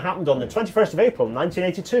incident that happened on the 21st of April,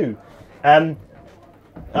 1982.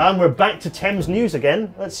 And we're back to Thames News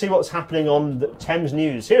again. Let's see what's happening on the Thames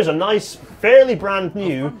News. Here's a nice, fairly brand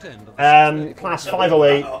new Class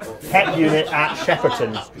 508 PEP unit at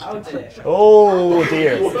Shepperton. Oh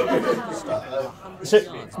dear. It's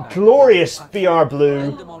a glorious BR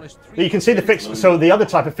blue. You can see the fixed, so the other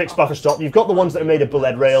type of fixed buffer stop, you've got the ones that are made of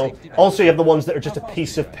bullet rail. Also you have the ones that are just a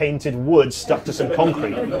piece of painted wood stuck to some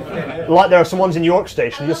concrete. Like there are some ones in York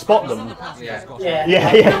Station, you'll spot them.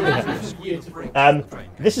 Yeah.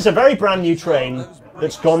 This is a very brand new train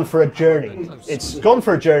that's gone for a journey. It's gone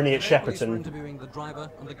for a journey at Shepperton.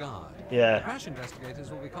 Yeah.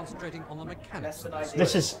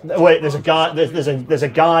 This is wait. There's a guy. There's a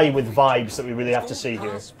guy with vibes that we really have to see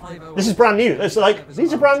here. This is brand new. It's like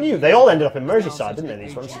these are brand new. They all ended up in Merseyside, didn't they?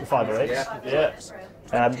 These ones, the 508s.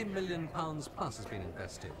 Yeah.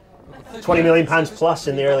 £20 million plus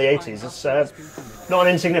in the early 80s. It's not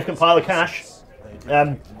an insignificant pile of cash.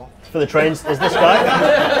 For the trains, there's this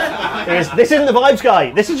guy. This isn't the vibes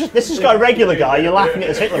guy. This is just a regular guy. You're laughing at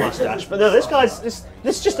his Hitler mustache, but no, this guy's this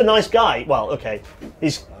is just a nice guy. Well, okay,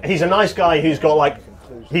 he's a nice guy who's got like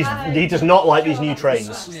he does not like these new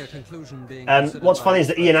trains. What's funny is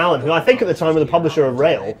that Ian Allen, who I think at the time was the publisher of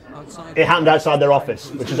Rail, it happened outside their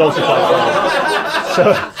office, which is also quite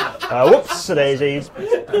funny. So, whoops-a-daisy.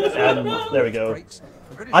 There we go.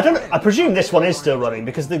 I presume this one is still running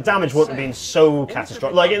because the damage wouldn't have been so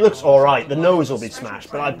catastrophic. Like, it looks alright, the nose will be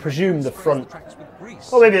smashed, but I presume the front...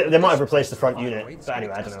 Well, maybe they might have replaced the front unit, but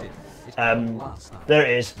anyway, I don't know. There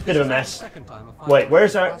it is, bit of a mess. Wait,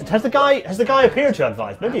 where's our... Has the guy appeared to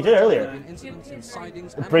advise? Maybe he did earlier.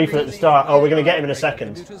 Briefly at the start. Oh, we're going to get him in a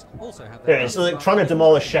second. Here it is, so they're trying to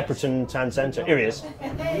demolish Shepperton Town Centre. Here he is.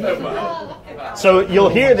 So you'll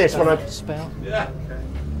hear this when I...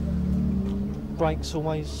 Brakes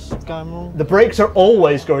always going wrong? The brakes are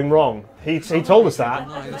always going wrong. He told us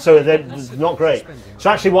that, so they're not great. So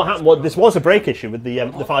actually what happened, this was a brake issue with the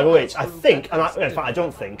 508s. I think, in fact I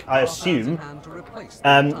don't think, I assume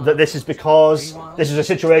that this is because this is a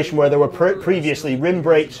situation where there were previously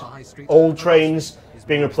rim-braked old trains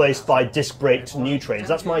being replaced by disc-braked new trains.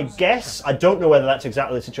 That's my guess. I don't know whether that's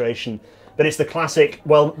exactly the situation. But it's the classic,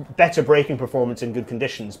 well, better braking performance in good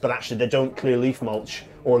conditions, but actually they don't clear leaf mulch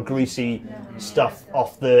or greasy stuff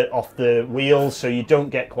off the wheels, so you don't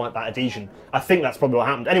get quite that adhesion. I think that's probably what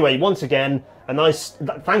happened. Anyway, once again, a nice,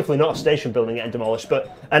 thankfully not a station building getting demolished,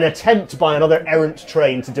 but an attempt by another errant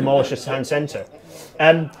train to demolish a town centre.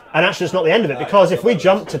 And actually it's not the end of it, because if we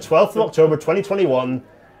jump to 12th of October 2021,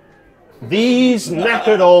 these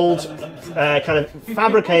knackered old, kind of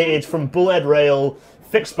fabricated from bullet rail,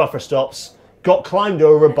 fixed buffer stops got climbed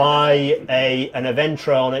over by an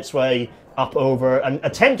Aventra on its way up over and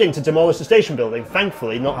attempting to demolish the station building,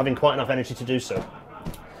 thankfully not having quite enough energy to do so.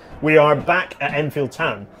 We are back at Enfield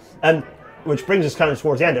Town, which brings us kind of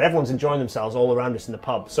towards the end, and everyone's enjoying themselves all around us in the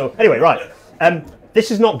pub. So anyway, right,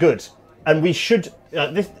 this is not good, and we should,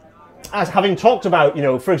 as having talked about,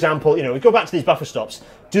 for example, we go back to these buffer stops.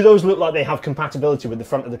 Do those look like they have compatibility with the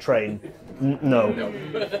front of the train? No.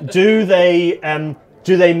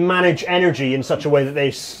 Do they manage energy in such a way that they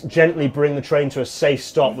gently bring the train to a safe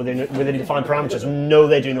stop within defined parameters? No,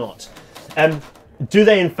 they do not. Do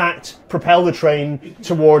they, in fact, propel the train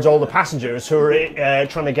towards all the passengers who are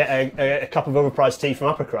trying to get a cup of overpriced tea from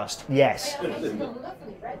Upper Crust? Yes.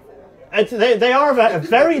 They are a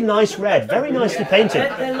very nice red, very nicely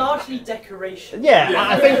painted. They're largely decoration. Yeah,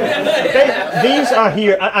 I think these are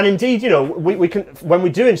here, and indeed, we can, when we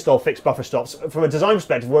do install fixed buffer stops, from a design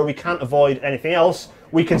perspective, where we can't avoid anything else,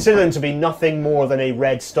 we consider them to be nothing more than a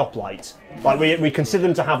red stoplight. Like we consider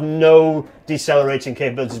them to have no decelerating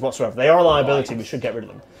capabilities whatsoever. They are a liability. We should get rid of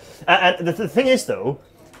them. And the thing is, though,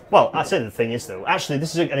 actually,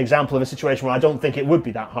 this is an example of a situation where I don't think it would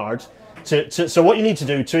be that hard. So what you need to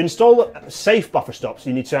do to install safe buffer stops,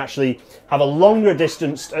 you need to actually have a longer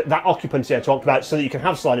distance, that occupancy I talked about, so that you can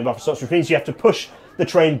have sliding buffer stops, which means you have to push the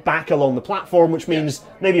train back along the platform, which means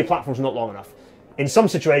maybe your platform's not long enough. In some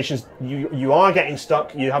situations, you are getting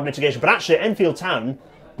stuck, you have mitigation, but actually at Enfield Town,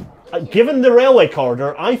 given the railway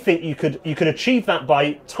corridor, I think you could achieve that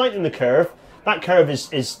by tightening the curve. That curve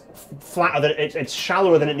is flatter, it's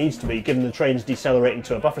shallower than it needs to be, given the train's decelerating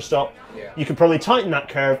to a buffer stop. You could probably tighten that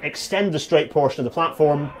curve, extend the straight portion of the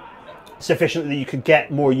platform sufficiently that you could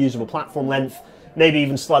get more usable platform length, maybe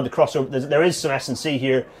even slide the crossover. There is some S&C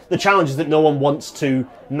here. The challenge is that no one wants to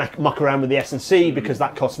muck around with the S&C because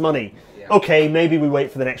that costs money. Okay, maybe we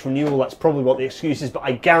wait for the next renewal, that's probably what the excuse is, but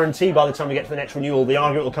I guarantee by the time we get to the next renewal, the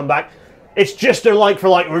argument will come back. It's just a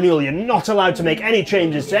like-for-like renewal. You're not allowed to make any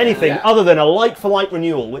changes to anything other than a like-for-like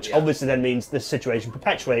renewal, which obviously then means this situation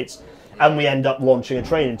perpetuates, and we end up launching a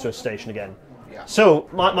train into a station again. So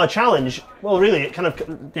my challenge, well, really, it kind of,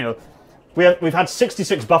 you know, we've had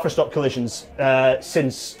 66 buffer stop collisions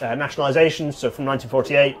since nationalisation, so from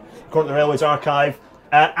 1948, according to the Railways Archive,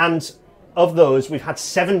 and of those, we've had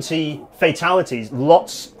 70 fatalities,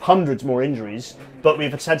 hundreds more injuries, but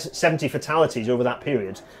we've had 70 fatalities over that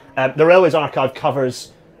period. The Railways Archive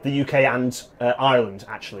covers the UK and Ireland,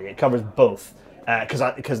 actually. It covers both,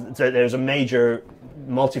 because there's a major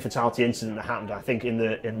multi-fatality incident that happened, I think, in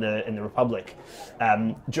the Republic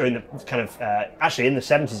during the kind of actually in the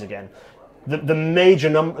 70s again.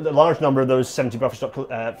 The large number of those 70 buffer stop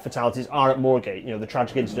fatalities are at Moorgate. You know, the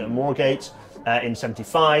tragic incident at Moorgate in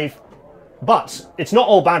 '75. But it's not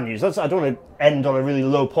all bad news. I don't want to end on a really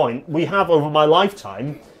low point. We have, over my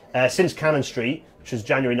lifetime, since Cannon Street, which was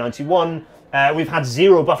January '91, we've had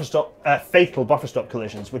 0 fatal buffer stop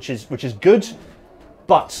collisions, which is good.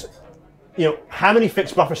 But you know, how many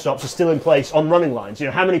fixed buffer stops are still in place on running lines? You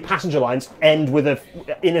know, how many passenger lines end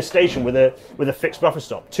in a station with a fixed buffer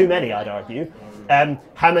stop? Too many, I'd argue.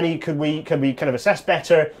 How many can we kind of assess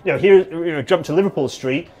better? You know, here, jump to Liverpool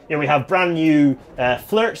Street. You know, we have brand new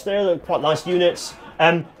flirts there. They're quite nice units.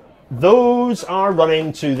 Those are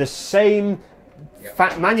running to the same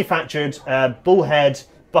manufactured bullhead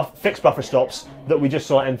fixed buffer stops that we just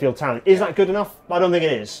saw at Enfield Town. Is that good enough? I don't think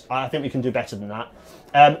it is. I think we can do better than that.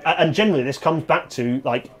 And generally, this comes back to,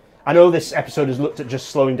 like, I know this episode has looked at just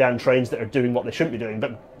slowing down trains that are doing what they shouldn't be doing,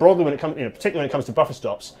 but broadly, when it comes, particularly when it comes to buffer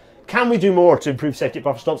stops, can we do more to improve safety at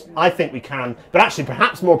buffer stops? I think we can. But actually,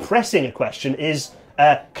 perhaps more pressing a question is,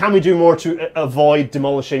 can we do more to avoid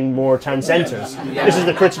demolishing more town centres? Yeah. This is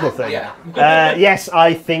the critical thing. Yeah. Yes,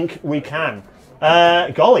 I think we can.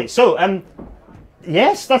 Golly. So,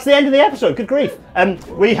 yes, that's the end of the episode. Good grief.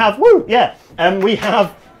 We have, we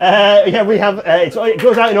have. It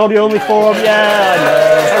goes out in audio only form. Yeah, I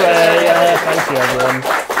know. Hooray! Yeah, thank you, everyone.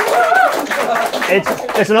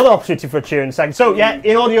 It's another opportunity for a cheer in a second. So yeah,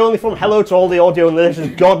 in audio only form. Hello to all the audio listeners.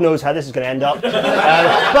 God knows how this is going to end up. But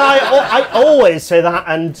I always say that,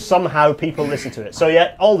 and somehow people listen to it. So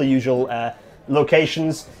yeah, all the usual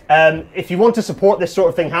locations. If you want to support this sort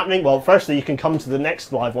of thing happening, well, firstly, you can come to the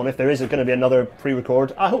next live one if there is going to be another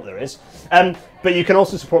pre-record. I hope there is. But you can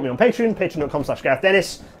also support me on Patreon,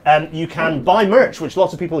 patreon.com/GarethDennis. You can buy merch, which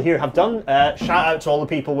lots of people here have done. Shout out to all the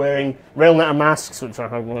people wearing Railnetter masks, which I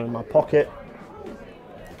have one in my pocket.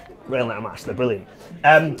 Railnetter masks, they're brilliant.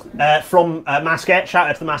 From Masket, shout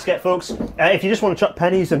out to the Masket folks. If you just want to chuck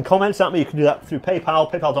pennies and comments at me, you can do that through PayPal,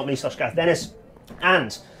 paypal.me/GarethDennis.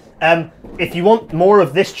 And if you want more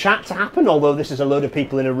of this chat to happen, although this is a load of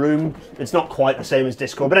people in a room, it's not quite the same as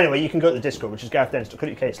Discord. But anyway, you can go to the Discord, which is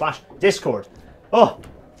GarethDennis.co.uk/Discord. Oh,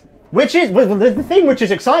 which is, well, the thing which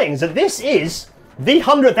is exciting is that this is the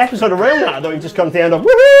 100th episode of Railnetter that we've just come to the end of.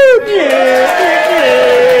 Woohoo!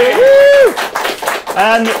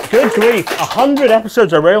 Good grief, 100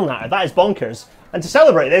 episodes of Railnetter, that is bonkers. And to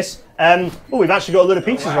celebrate this, we've actually got a load of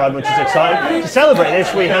pizzas around, which is exciting. To celebrate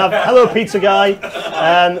this, we have Hello Pizza Guy.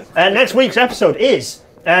 Next week's episode is,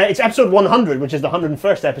 it's episode 100, which is the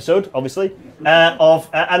 101st episode, obviously, and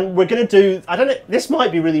we're going to do, I don't know, this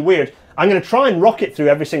might be really weird. I'm going to try and rocket through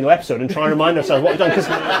every single episode and try and remind ourselves what we've done, because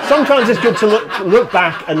sometimes it's good to look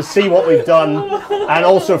back and see what we've done, and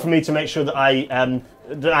also for me to make sure that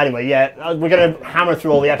anyway, yeah, we're going to hammer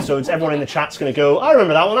through all the episodes. Everyone in the chat's going to go, I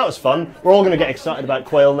remember that one, that was fun. We're all going to get excited about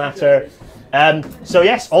Quail Natter. So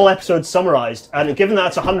yes, all episodes summarised. And given that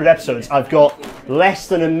it's 100 episodes, I've got less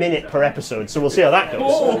than a minute per episode. So we'll see how that goes.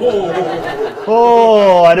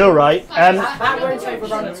 Oh, I know, right? That won't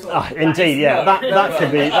overrun at all. Indeed, yeah. That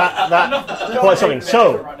could be that quite something.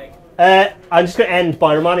 So I'm just going to end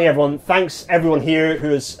by reminding everyone, thanks everyone here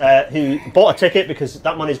who bought a ticket, because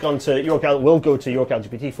that money's gone to will go to York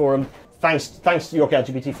LGBT Forum. Thanks to York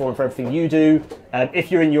LGBT Forum for everything you do.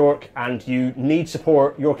 If you're in York and you need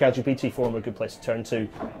support, York LGBT Forum are a good place to turn to.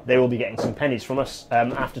 They will be getting some pennies from us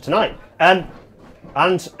after tonight. And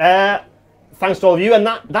thanks to all of you. And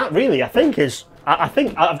that really, I think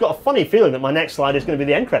I've got a funny feeling that my next slide is going to be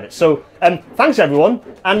the end credits. So thanks everyone,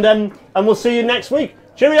 and we'll see you next week.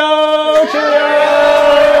 Cheerio! Cheerio!